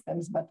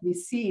systems, but we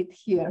see it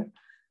here.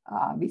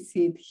 We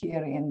see it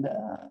here in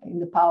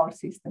the power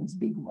systems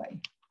big way.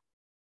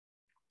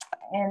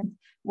 And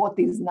what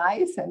is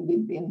nice, and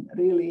we've been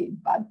really,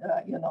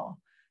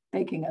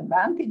 taking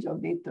advantage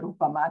of it,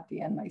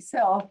 Rupamati and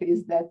myself,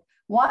 is that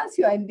once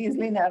you are in this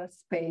linear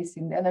space,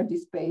 in the energy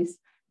space,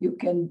 you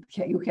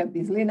have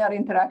these linear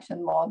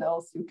interaction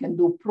models, you can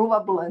do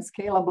provable and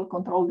scalable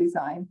control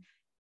design.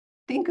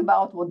 Think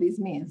about what this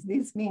means.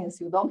 This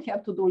means you don't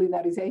have to do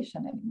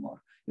linearization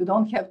anymore. You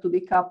don't have to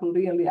decouple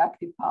real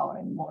reactive power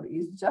anymore.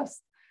 It's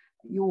just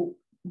you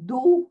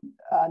do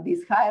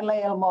these higher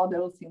layer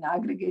models in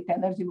aggregate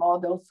energy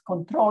models,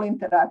 control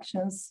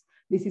interactions.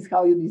 This is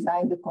how you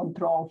design the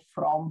control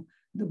from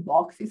the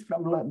boxes,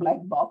 from black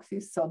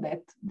boxes, so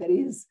that there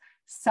is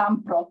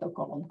some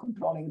protocol on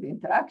controlling the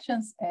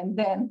interactions. And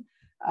then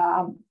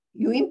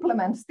you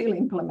still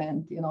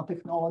implement,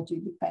 technology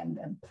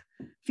dependent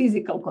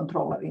physical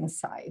controller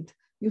inside.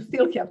 You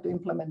still have to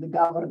implement the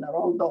governor,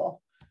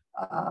 although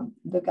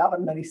the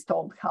governor is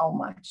told how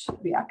much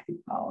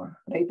reactive power,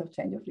 rate of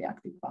change of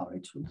reactive power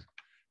it should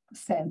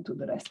send to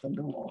the rest of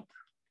the world.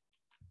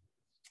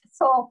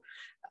 So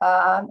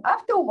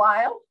after a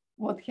while,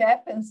 what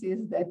happens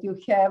is that you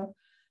have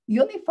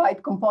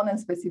unified component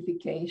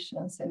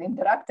specifications and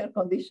interactor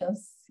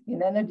conditions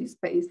in energy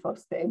space for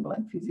stable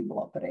and feasible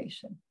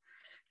operation.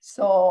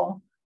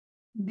 So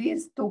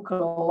this took a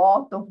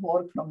lot of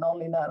work from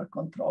nonlinear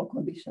control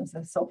conditions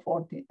and so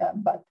forth,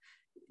 but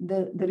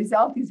the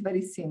result is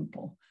very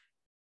simple.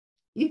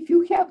 If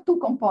you have two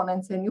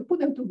components and you put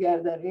them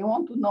together, you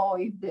want to know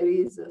if there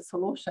is a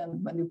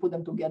solution when you put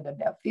them together,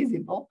 they're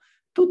feasible.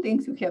 Two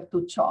things you have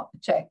to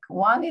check.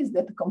 One is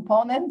that the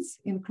components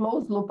in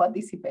closed loop are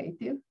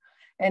dissipative.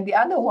 And the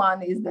other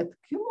one is that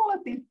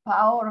cumulative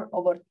power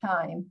over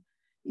time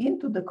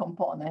into the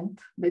component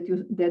that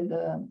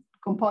the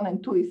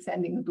component 2 is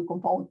sending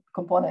to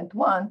component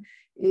 1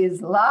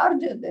 is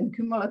larger than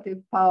cumulative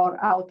power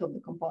out of the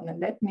component.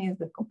 That means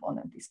the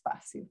component is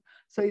passive.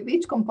 So if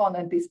each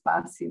component is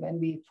passive and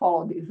we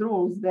follow these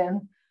rules,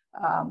 then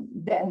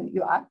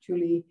you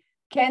actually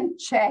can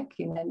check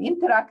in an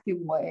interactive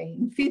way,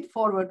 in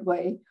feed-forward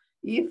way,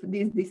 if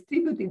these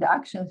distributed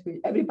actions, which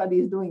everybody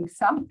is doing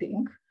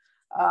something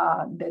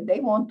that they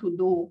want to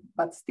do,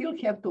 but still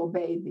have to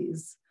obey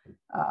these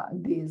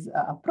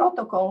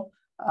protocol,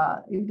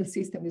 if the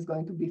system is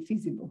going to be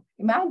feasible.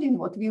 Imagine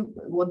what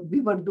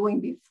we were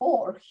doing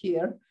before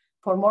here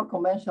for more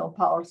conventional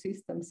power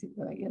systems,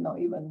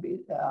 even with,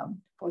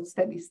 for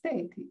steady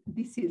state.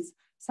 This is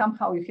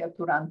somehow you have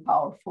to run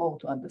power flow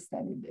to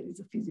understand if there is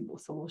a feasible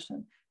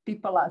solution.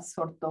 People are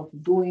sort of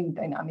doing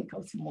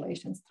dynamical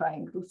simulations,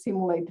 trying to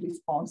simulate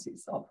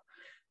responses of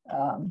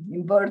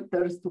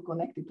inverters to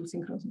connect it to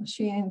synchronous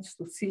machines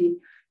to see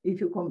if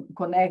you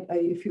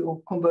if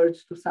you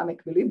converge to some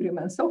equilibrium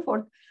and so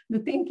forth. The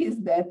thing is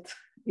that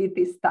it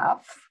is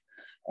tough,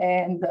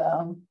 and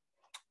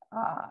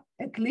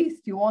at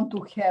least you want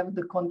to have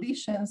the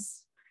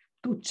conditions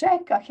to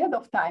check ahead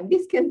of time.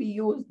 This can be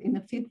used in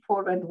a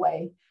feed-forward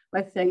way.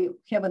 Let's say you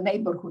have a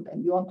neighborhood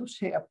and you want to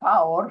share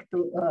power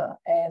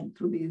and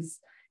through these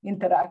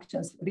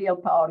interactions, real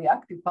power,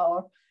 reactive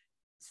power.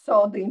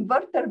 So the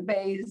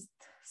inverter-based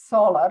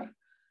solar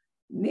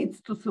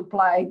needs to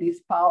supply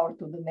this power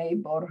to the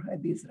neighbor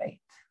at this rate,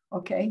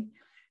 okay?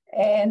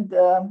 And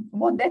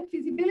what that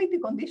feasibility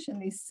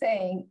condition is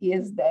saying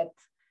is that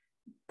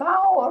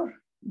power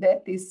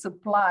that is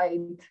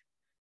supplied,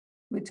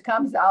 which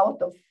comes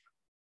out of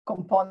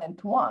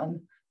component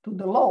 1 to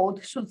the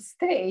load, should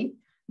stay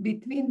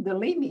between the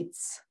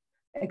limits,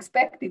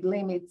 expected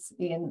limits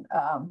in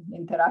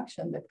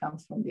interaction that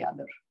comes from the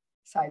other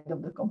side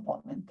of the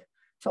component.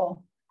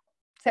 So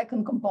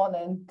second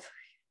component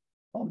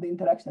of the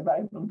interaction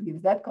variable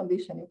gives that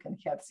condition. You can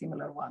have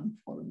similar one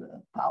for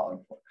the power.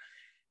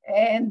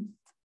 And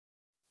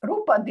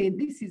Rupa did,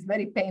 this is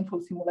very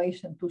painful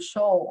simulation to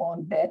show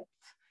on that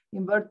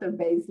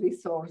inverter-based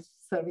resource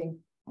serving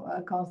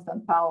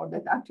constant power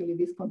that actually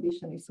this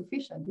condition is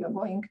sufficient. You're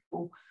going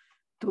to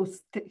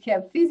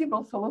have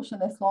feasible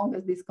solution as long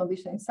as this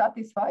condition is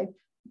satisfied.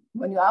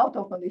 When you're out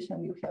of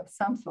condition, you have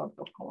some sort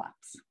of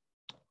collapse.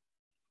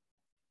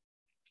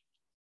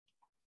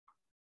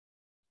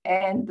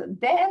 And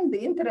then the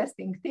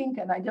interesting thing,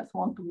 and I just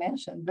want to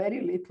mention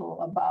very little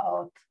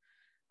about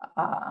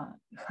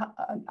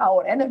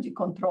our energy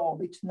control,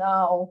 which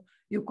now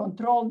you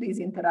control these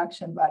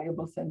interaction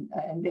variables and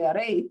their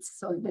rates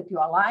so that you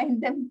align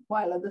them,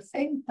 while at the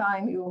same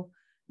time you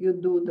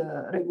do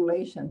the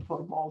regulation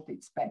for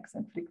voltage specs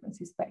and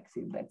frequency specs,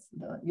 if that's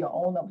your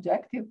own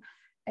objective.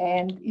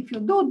 And if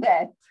you do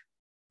that,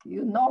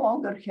 you no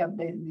longer have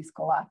these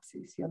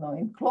collapses. You know,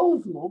 in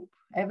closed loop,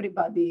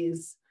 everybody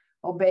is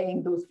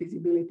obeying those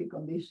feasibility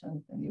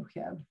conditions, and you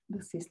have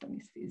the system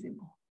is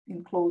feasible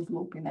in closed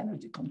loop in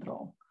energy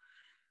control.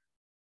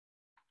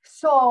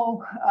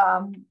 So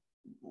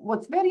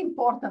what's very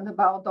important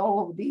about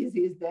all of these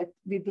is that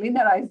with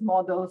linearized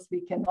models,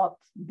 we cannot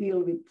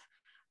deal with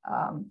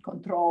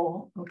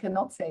control. We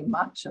cannot say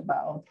much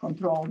about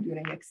control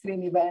during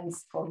extreme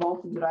events for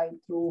voltage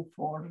drive-through,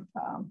 for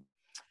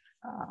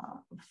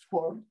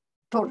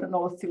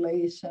torsional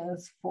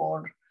oscillations,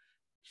 for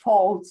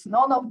faults.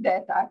 None of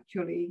that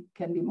actually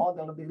can be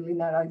modeled with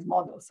linearized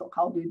models. So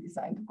how do you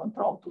design the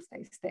control to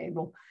stay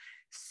stable?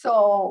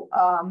 So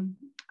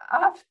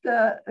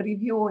after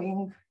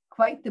reviewing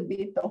quite a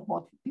bit of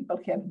what people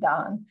have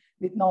done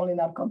with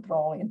nonlinear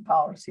control in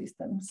power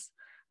systems,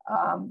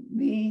 I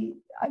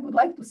would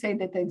like to say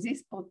that there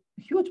exists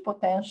huge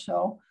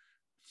potential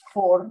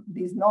for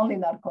this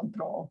nonlinear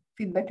control,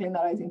 feedback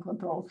linearizing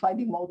control,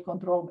 sliding mode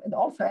control, and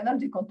also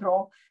energy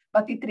control,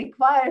 but it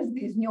requires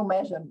these new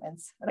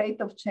measurements, rate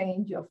of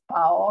change of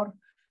power,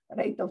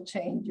 rate of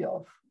change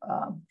of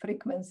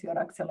frequency or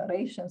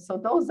acceleration. So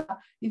those are,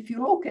 if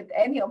you look at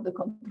any of the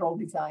control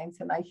designs,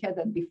 and I had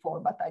it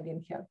before, but I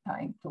didn't have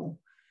time to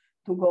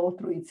go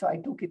through it, so I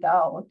took it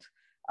out.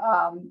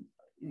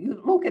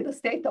 You look at the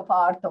state of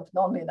art of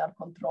nonlinear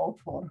control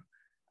for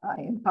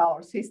in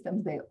power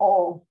systems, they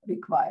all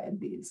require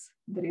these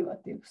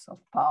derivatives of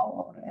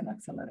power and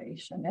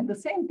acceleration. And the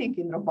same thing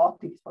in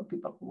robotics, for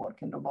people who work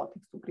in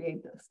robotics to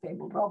create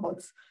stable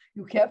robots,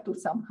 you have to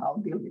somehow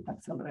deal with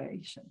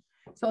acceleration.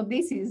 So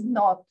this is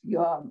not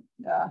your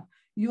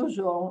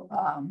usual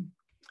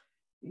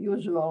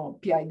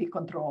PID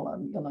controller,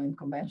 you know, in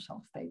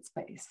conventional state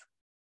space.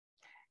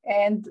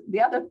 And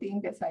the other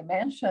thing, as I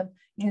mentioned,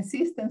 in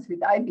systems with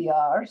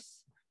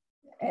IBRs,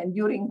 and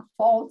during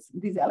faults,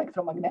 this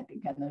electromagnetic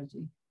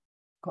energy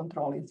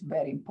control is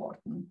very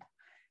important.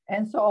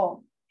 And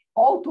so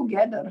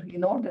altogether,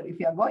 in order, if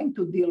you are going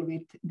to deal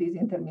with these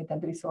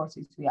intermittent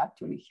resources, we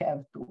actually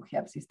have to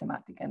have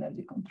systematic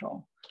energy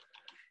control.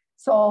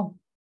 So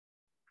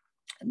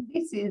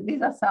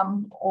these are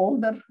some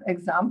older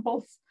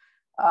examples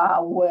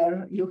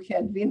where you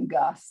had wind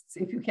gusts.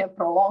 If you have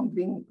prolonged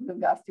wind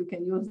gusts, you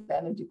can use the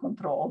energy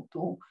control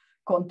to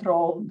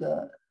control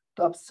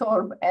to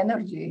absorb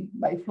energy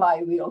by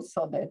flywheels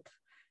so that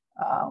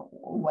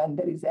when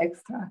there is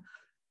extra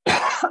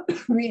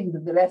wind,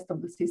 the rest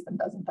of the system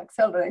doesn't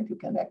accelerate. You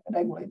can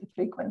regulate the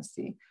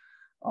frequency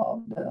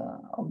of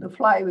the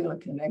flywheel. You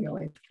can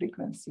regulate the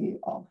frequency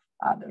of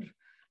other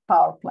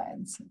power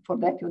plants. For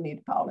that, you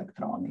need power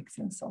electronics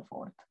and so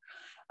forth.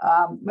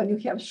 When you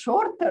have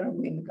shorter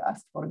wind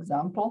gusts, for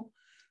example,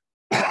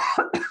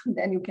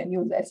 then you can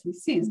use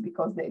SVCs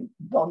because they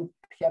don't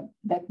have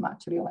that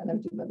much real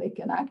energy, but they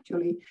can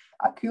actually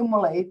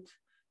accumulate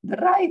the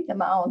right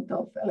amount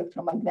of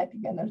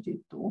electromagnetic energy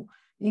to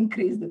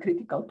increase the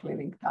critical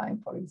clearing time,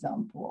 for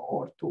example,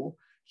 or to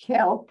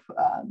help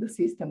the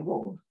system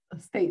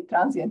stay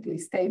transiently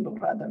stable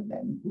rather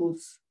than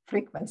lose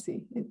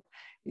frequency.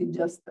 It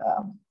just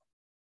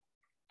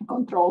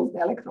controls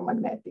the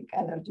electromagnetic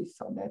energy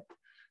so that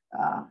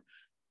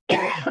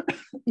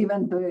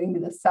even during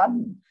the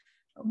sudden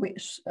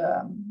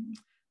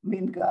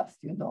wind gust,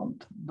 you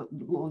don't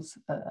lose,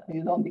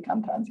 you don't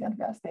become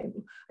transiently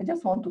unstable. I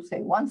just want to say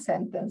one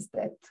sentence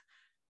that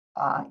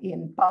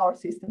in power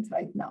systems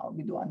right now,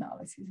 we do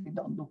analysis, we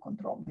don't do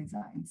control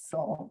design.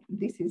 So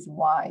this is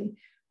why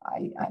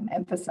I'm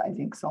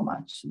emphasizing so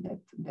much that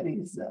there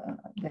is a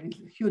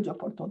huge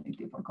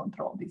opportunity for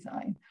control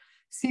design.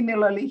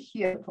 Similarly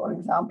here, for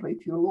example,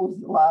 if you lose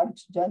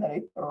large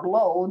generator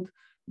load,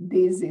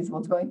 this is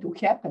what's going to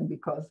happen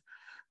because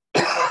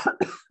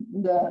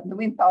the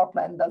wind power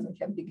plant doesn't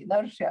have big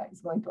inertia,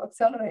 it's going to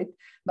accelerate,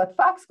 but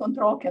FACS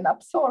control can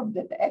absorb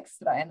that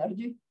extra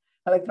energy,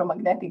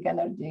 electromagnetic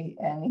energy,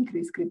 and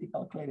increase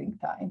critical clearing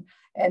time.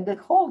 And the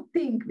whole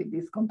thing with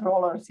these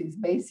controllers is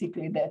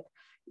basically that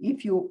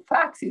if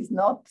FACS is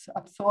not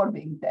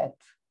absorbing that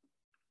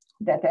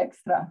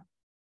extra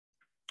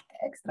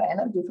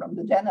energy from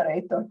the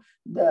generator,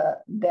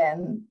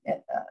 then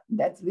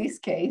that's this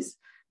case,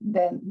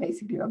 then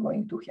basically you're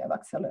going to have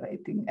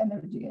accelerating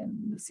energy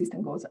and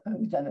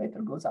the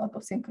generator goes out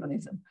of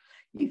synchronism.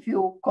 If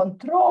you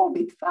control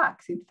with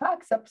FACS, if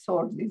FACS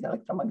absorbs this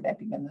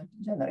electromagnetic energy,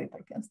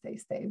 generator can stay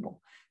stable.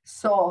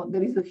 So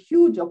there is a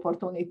huge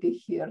opportunity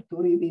here to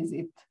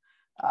revisit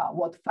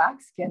what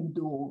FACS can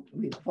do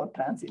for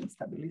transient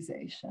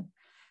stabilization.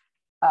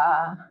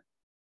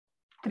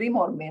 3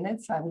 more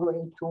minutes. I'm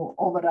going to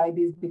override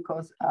this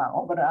because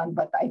overrun,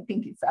 but I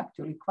think it's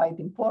actually quite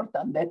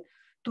important that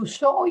to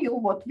show you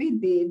what we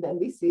did, and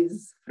this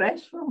is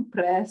fresh from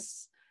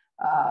press,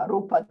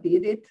 Rupa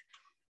did it.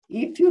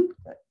 If you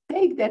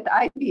take that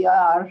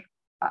IBR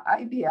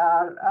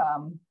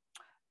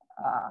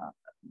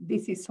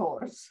DC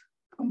source,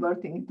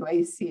 converting into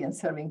AC and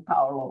serving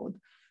power load,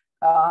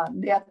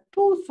 there are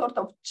 2 sort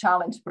of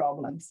challenge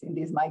problems in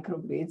these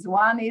microgrids.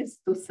 One is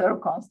to serve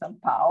constant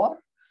power,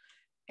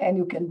 and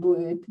you can do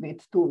it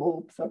with 2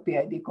 loops or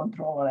PID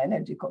control or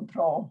energy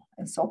control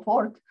and so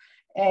forth.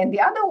 And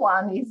the other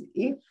one is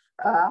if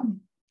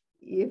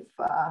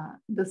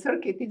the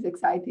circuit is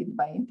excited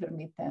by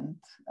intermittent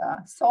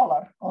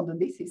solar on the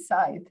DC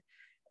side,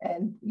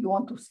 and you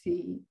want to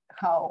see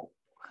how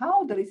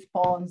the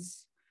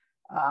response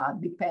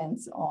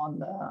depends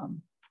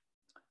on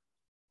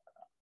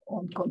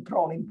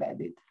control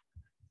embedded.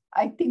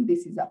 I think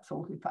this is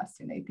absolutely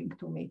fascinating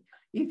to me.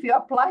 If you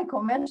apply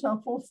conventional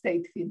full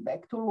state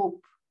feedback to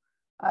loop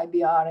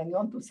IBR and you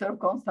want to serve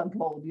constant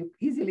load, you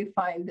easily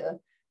find a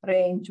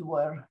range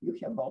where you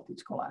have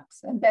voltage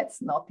collapse. And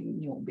that's nothing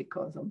new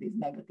because of this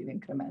negative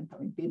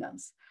incremental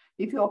impedance.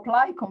 If you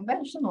apply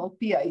conventional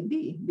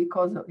PID,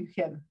 because you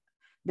have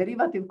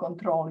derivative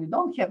control, you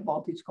don't have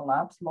voltage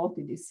collapse,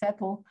 voltage is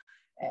settled,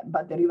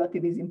 but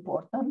derivative is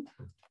important.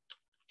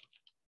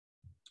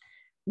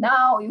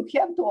 Now you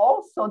have to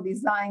also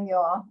design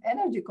your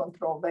energy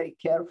control very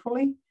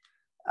carefully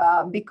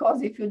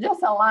because if you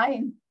just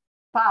align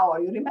power,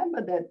 you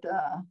remember that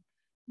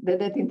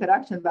that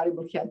interaction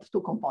variable had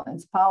 2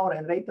 components, power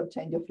and rate of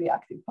change of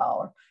reactive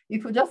power.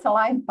 If you just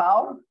align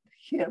power,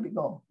 here we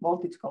go,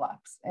 voltage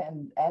collapse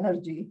and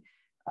energy,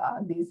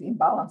 these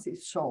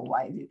imbalances show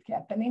why is it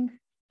happening.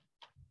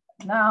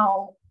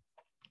 Now,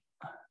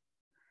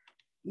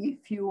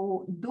 if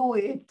you do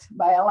it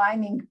by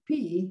aligning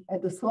P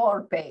at a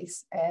slower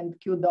pace and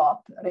Q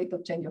dot, rate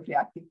of change of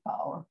reactive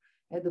power,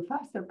 at a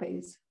faster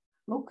pace,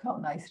 look how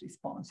nice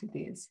response it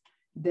is.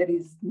 There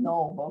is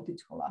no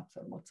voltage collapse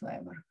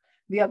whatsoever.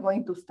 We are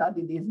going to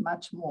study this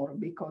much more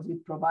because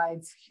it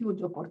provides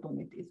huge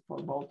opportunities for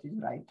voltage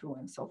right through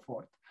and so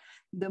forth.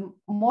 The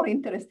more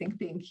interesting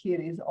thing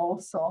here is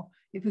also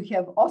if you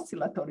have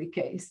oscillatory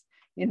case,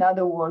 in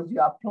other words,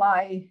 you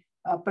apply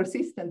a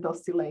persistent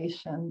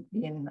oscillation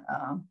in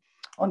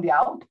on the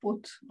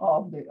output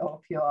of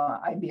your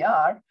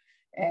IBR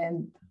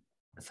and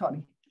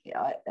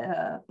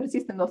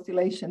persistent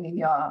oscillation in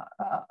your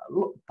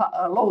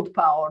load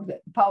power, the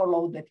power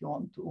load that you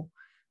want to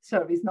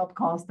serve is not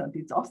constant,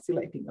 it's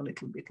oscillating a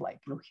little bit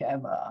like you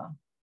have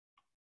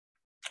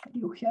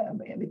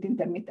with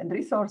intermittent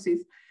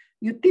resources.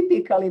 You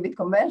typically with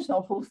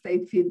conventional full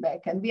state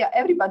feedback, and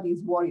everybody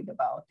is worried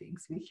about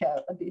things. We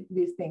have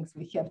these things,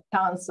 we have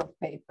tons of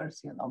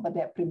papers, but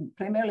they're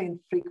primarily in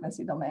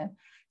frequency domain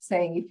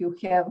saying if you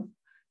have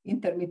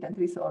intermittent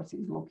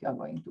resources, look, you're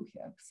going to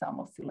have some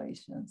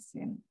oscillations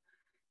in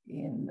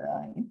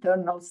the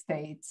internal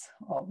states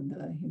of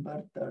the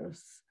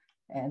inverters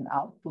and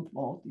output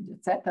voltage,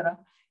 etc.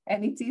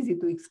 And it's easy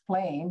to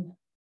explain.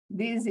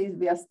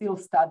 We are still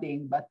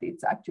studying, but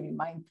it's actually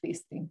mind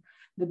twisting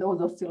that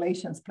those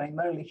oscillations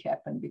primarily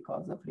happen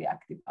because of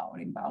reactive power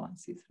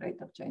imbalances,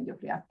 rate of change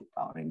of reactive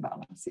power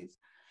imbalances.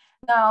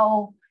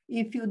 Now,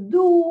 if you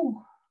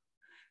do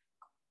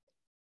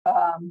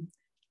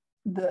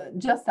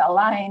just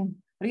align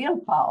real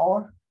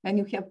power and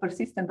you have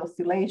persistent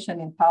oscillation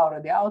in power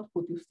at the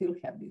output, you still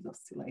have these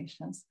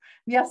oscillations.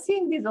 We are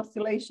seeing these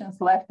oscillations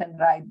left and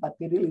right, but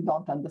we really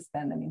don't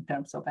understand them in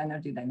terms of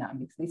energy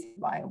dynamics. This is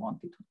why I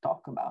wanted to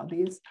talk about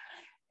this.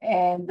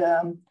 And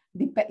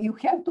you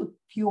have to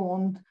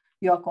tune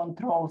your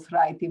controls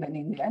right, even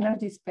in the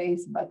energy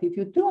space. But if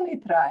you tune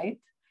it right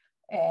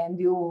and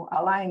you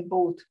align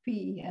both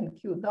P and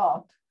Q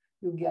dot,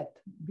 you get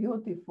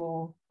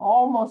beautiful,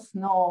 almost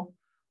no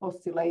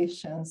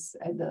oscillations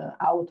at the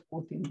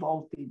output in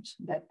voltage.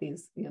 That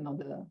is,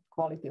 the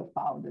quality of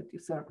power that you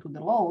serve to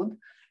the load.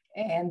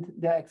 And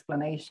there are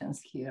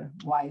explanations here.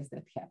 Why is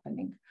that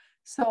happening?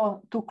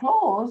 So to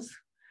close,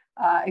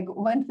 it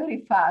went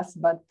very fast,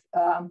 but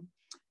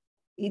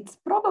it's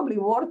probably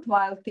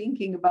worthwhile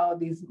thinking about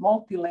these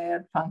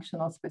multi-layered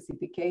functional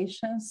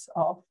specifications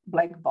of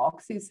black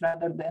boxes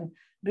rather than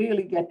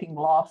really getting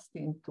lost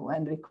into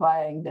and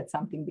requiring that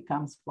something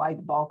becomes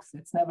white box.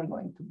 It's never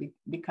going to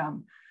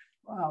become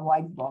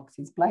white box,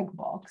 it's black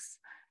box.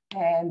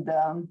 And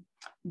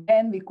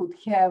then we could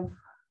have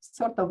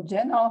sort of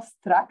general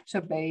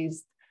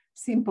structure-based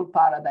simple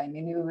paradigm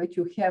in which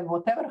you have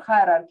whatever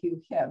hierarchy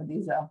you have.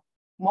 These are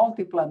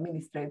multiple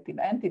administrative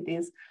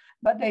entities,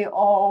 but they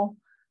all,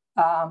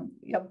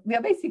 we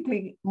are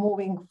basically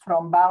moving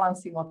from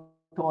balancing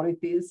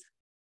authorities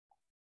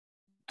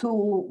to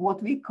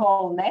what we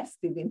call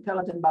nested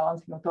intelligent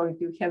balancing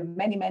authority. You have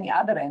many, many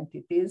other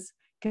entities,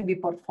 can be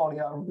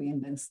portfolio of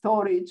wind and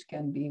storage,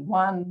 can be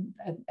one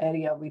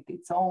area with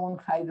its own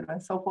hydro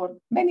and so forth,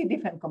 many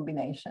different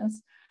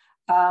combinations.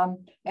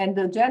 And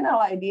the general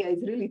idea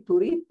is really to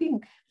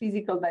rethink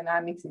physical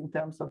dynamics in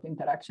terms of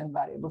interaction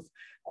variables.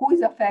 Who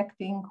is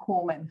affecting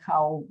whom and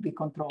how we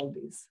control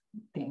this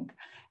thing.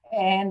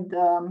 And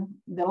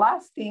the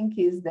last thing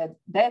is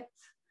that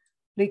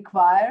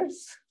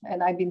requires,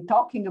 and I've been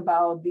talking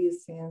about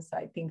this since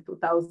I think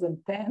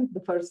 2010, the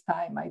first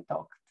time I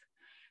talked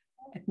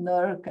at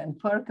NERC and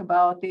FERC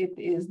about it,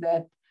 is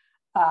that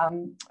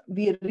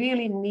we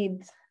really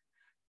need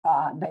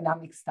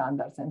dynamic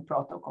standards and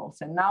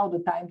protocols. And now the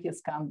time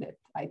has come that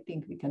I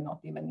think we cannot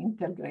even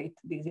integrate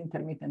these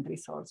intermittent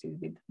resources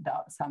with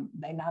some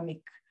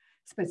dynamic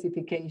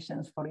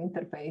specifications for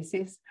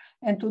interfaces.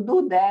 And to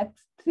do that,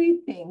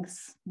 three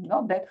things,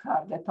 not that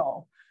hard at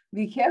all.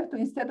 We have to,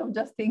 instead of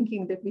just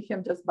thinking that we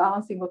have just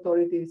balancing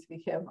authorities,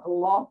 we have a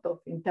lot of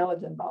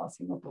intelligent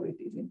balancing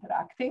authorities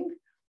interacting.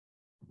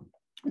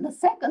 And the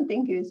second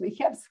thing is we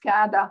have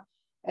SCADA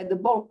and the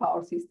bulk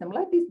power system.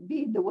 Let this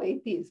be the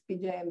way it is.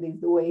 PJM is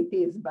the way it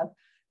is, but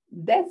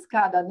that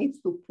SCADA needs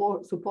to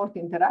support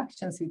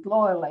interactions with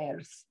lower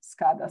layers,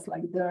 SCADAs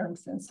like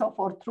DERMS and so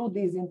forth through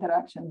these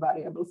interaction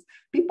variables.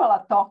 People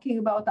are talking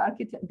about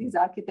these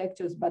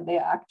architectures, but they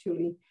are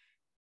actually,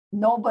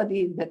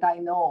 nobody that I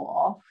know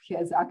of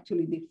has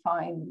actually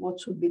defined what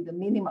should be the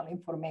minimal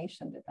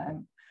information that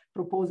I'm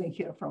proposing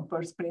here from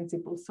first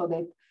principles, so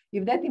that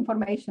if that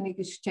information is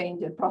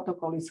exchanged, the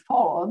protocol is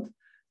followed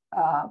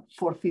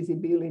for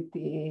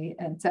feasibility,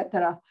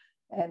 etc.,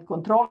 and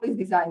control is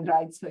designed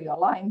right, so you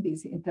align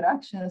these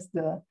interactions,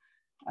 the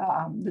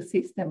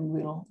system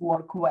will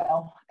work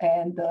well.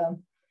 And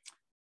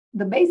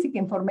the basic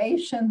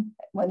information,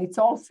 when it's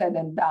all said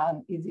and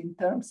done, is in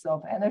terms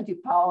of energy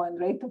power and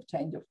rate of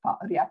change of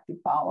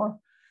reactive power.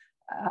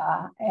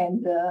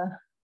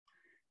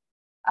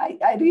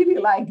 I really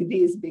like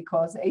this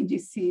because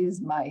AGC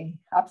is my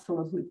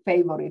absolutely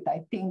favorite.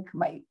 I think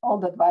my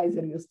old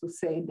advisor used to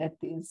say that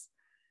is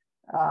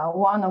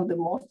one of the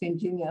most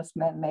ingenious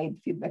man-made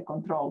feedback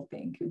control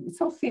thing. It's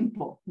so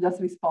simple, just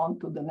respond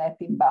to the net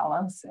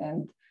imbalance.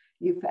 And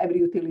if every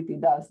utility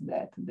does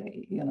that,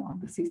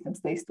 the system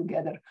stays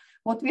together.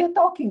 What we are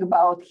talking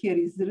about here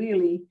is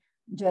really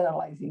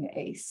generalizing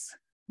ACE,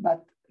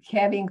 but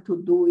having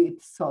to do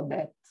it so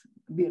that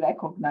we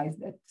recognize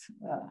that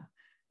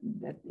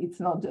that it's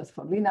not just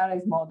for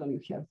linearized model, you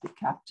have to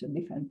capture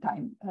different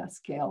time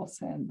scales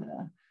and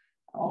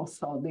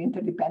also the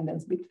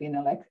interdependence between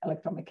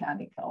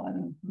electromechanical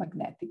and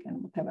magnetic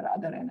and whatever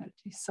other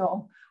energy.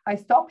 So I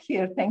stop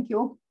here, thank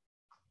you.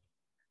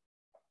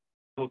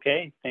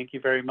 Okay, thank you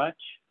very much.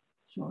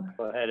 Sure.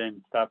 Go ahead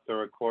and stop the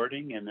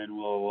recording and then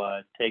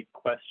we'll take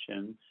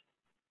questions.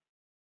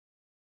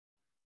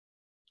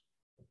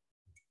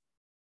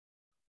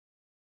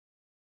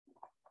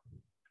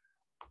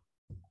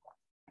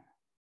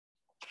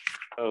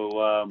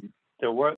 So there were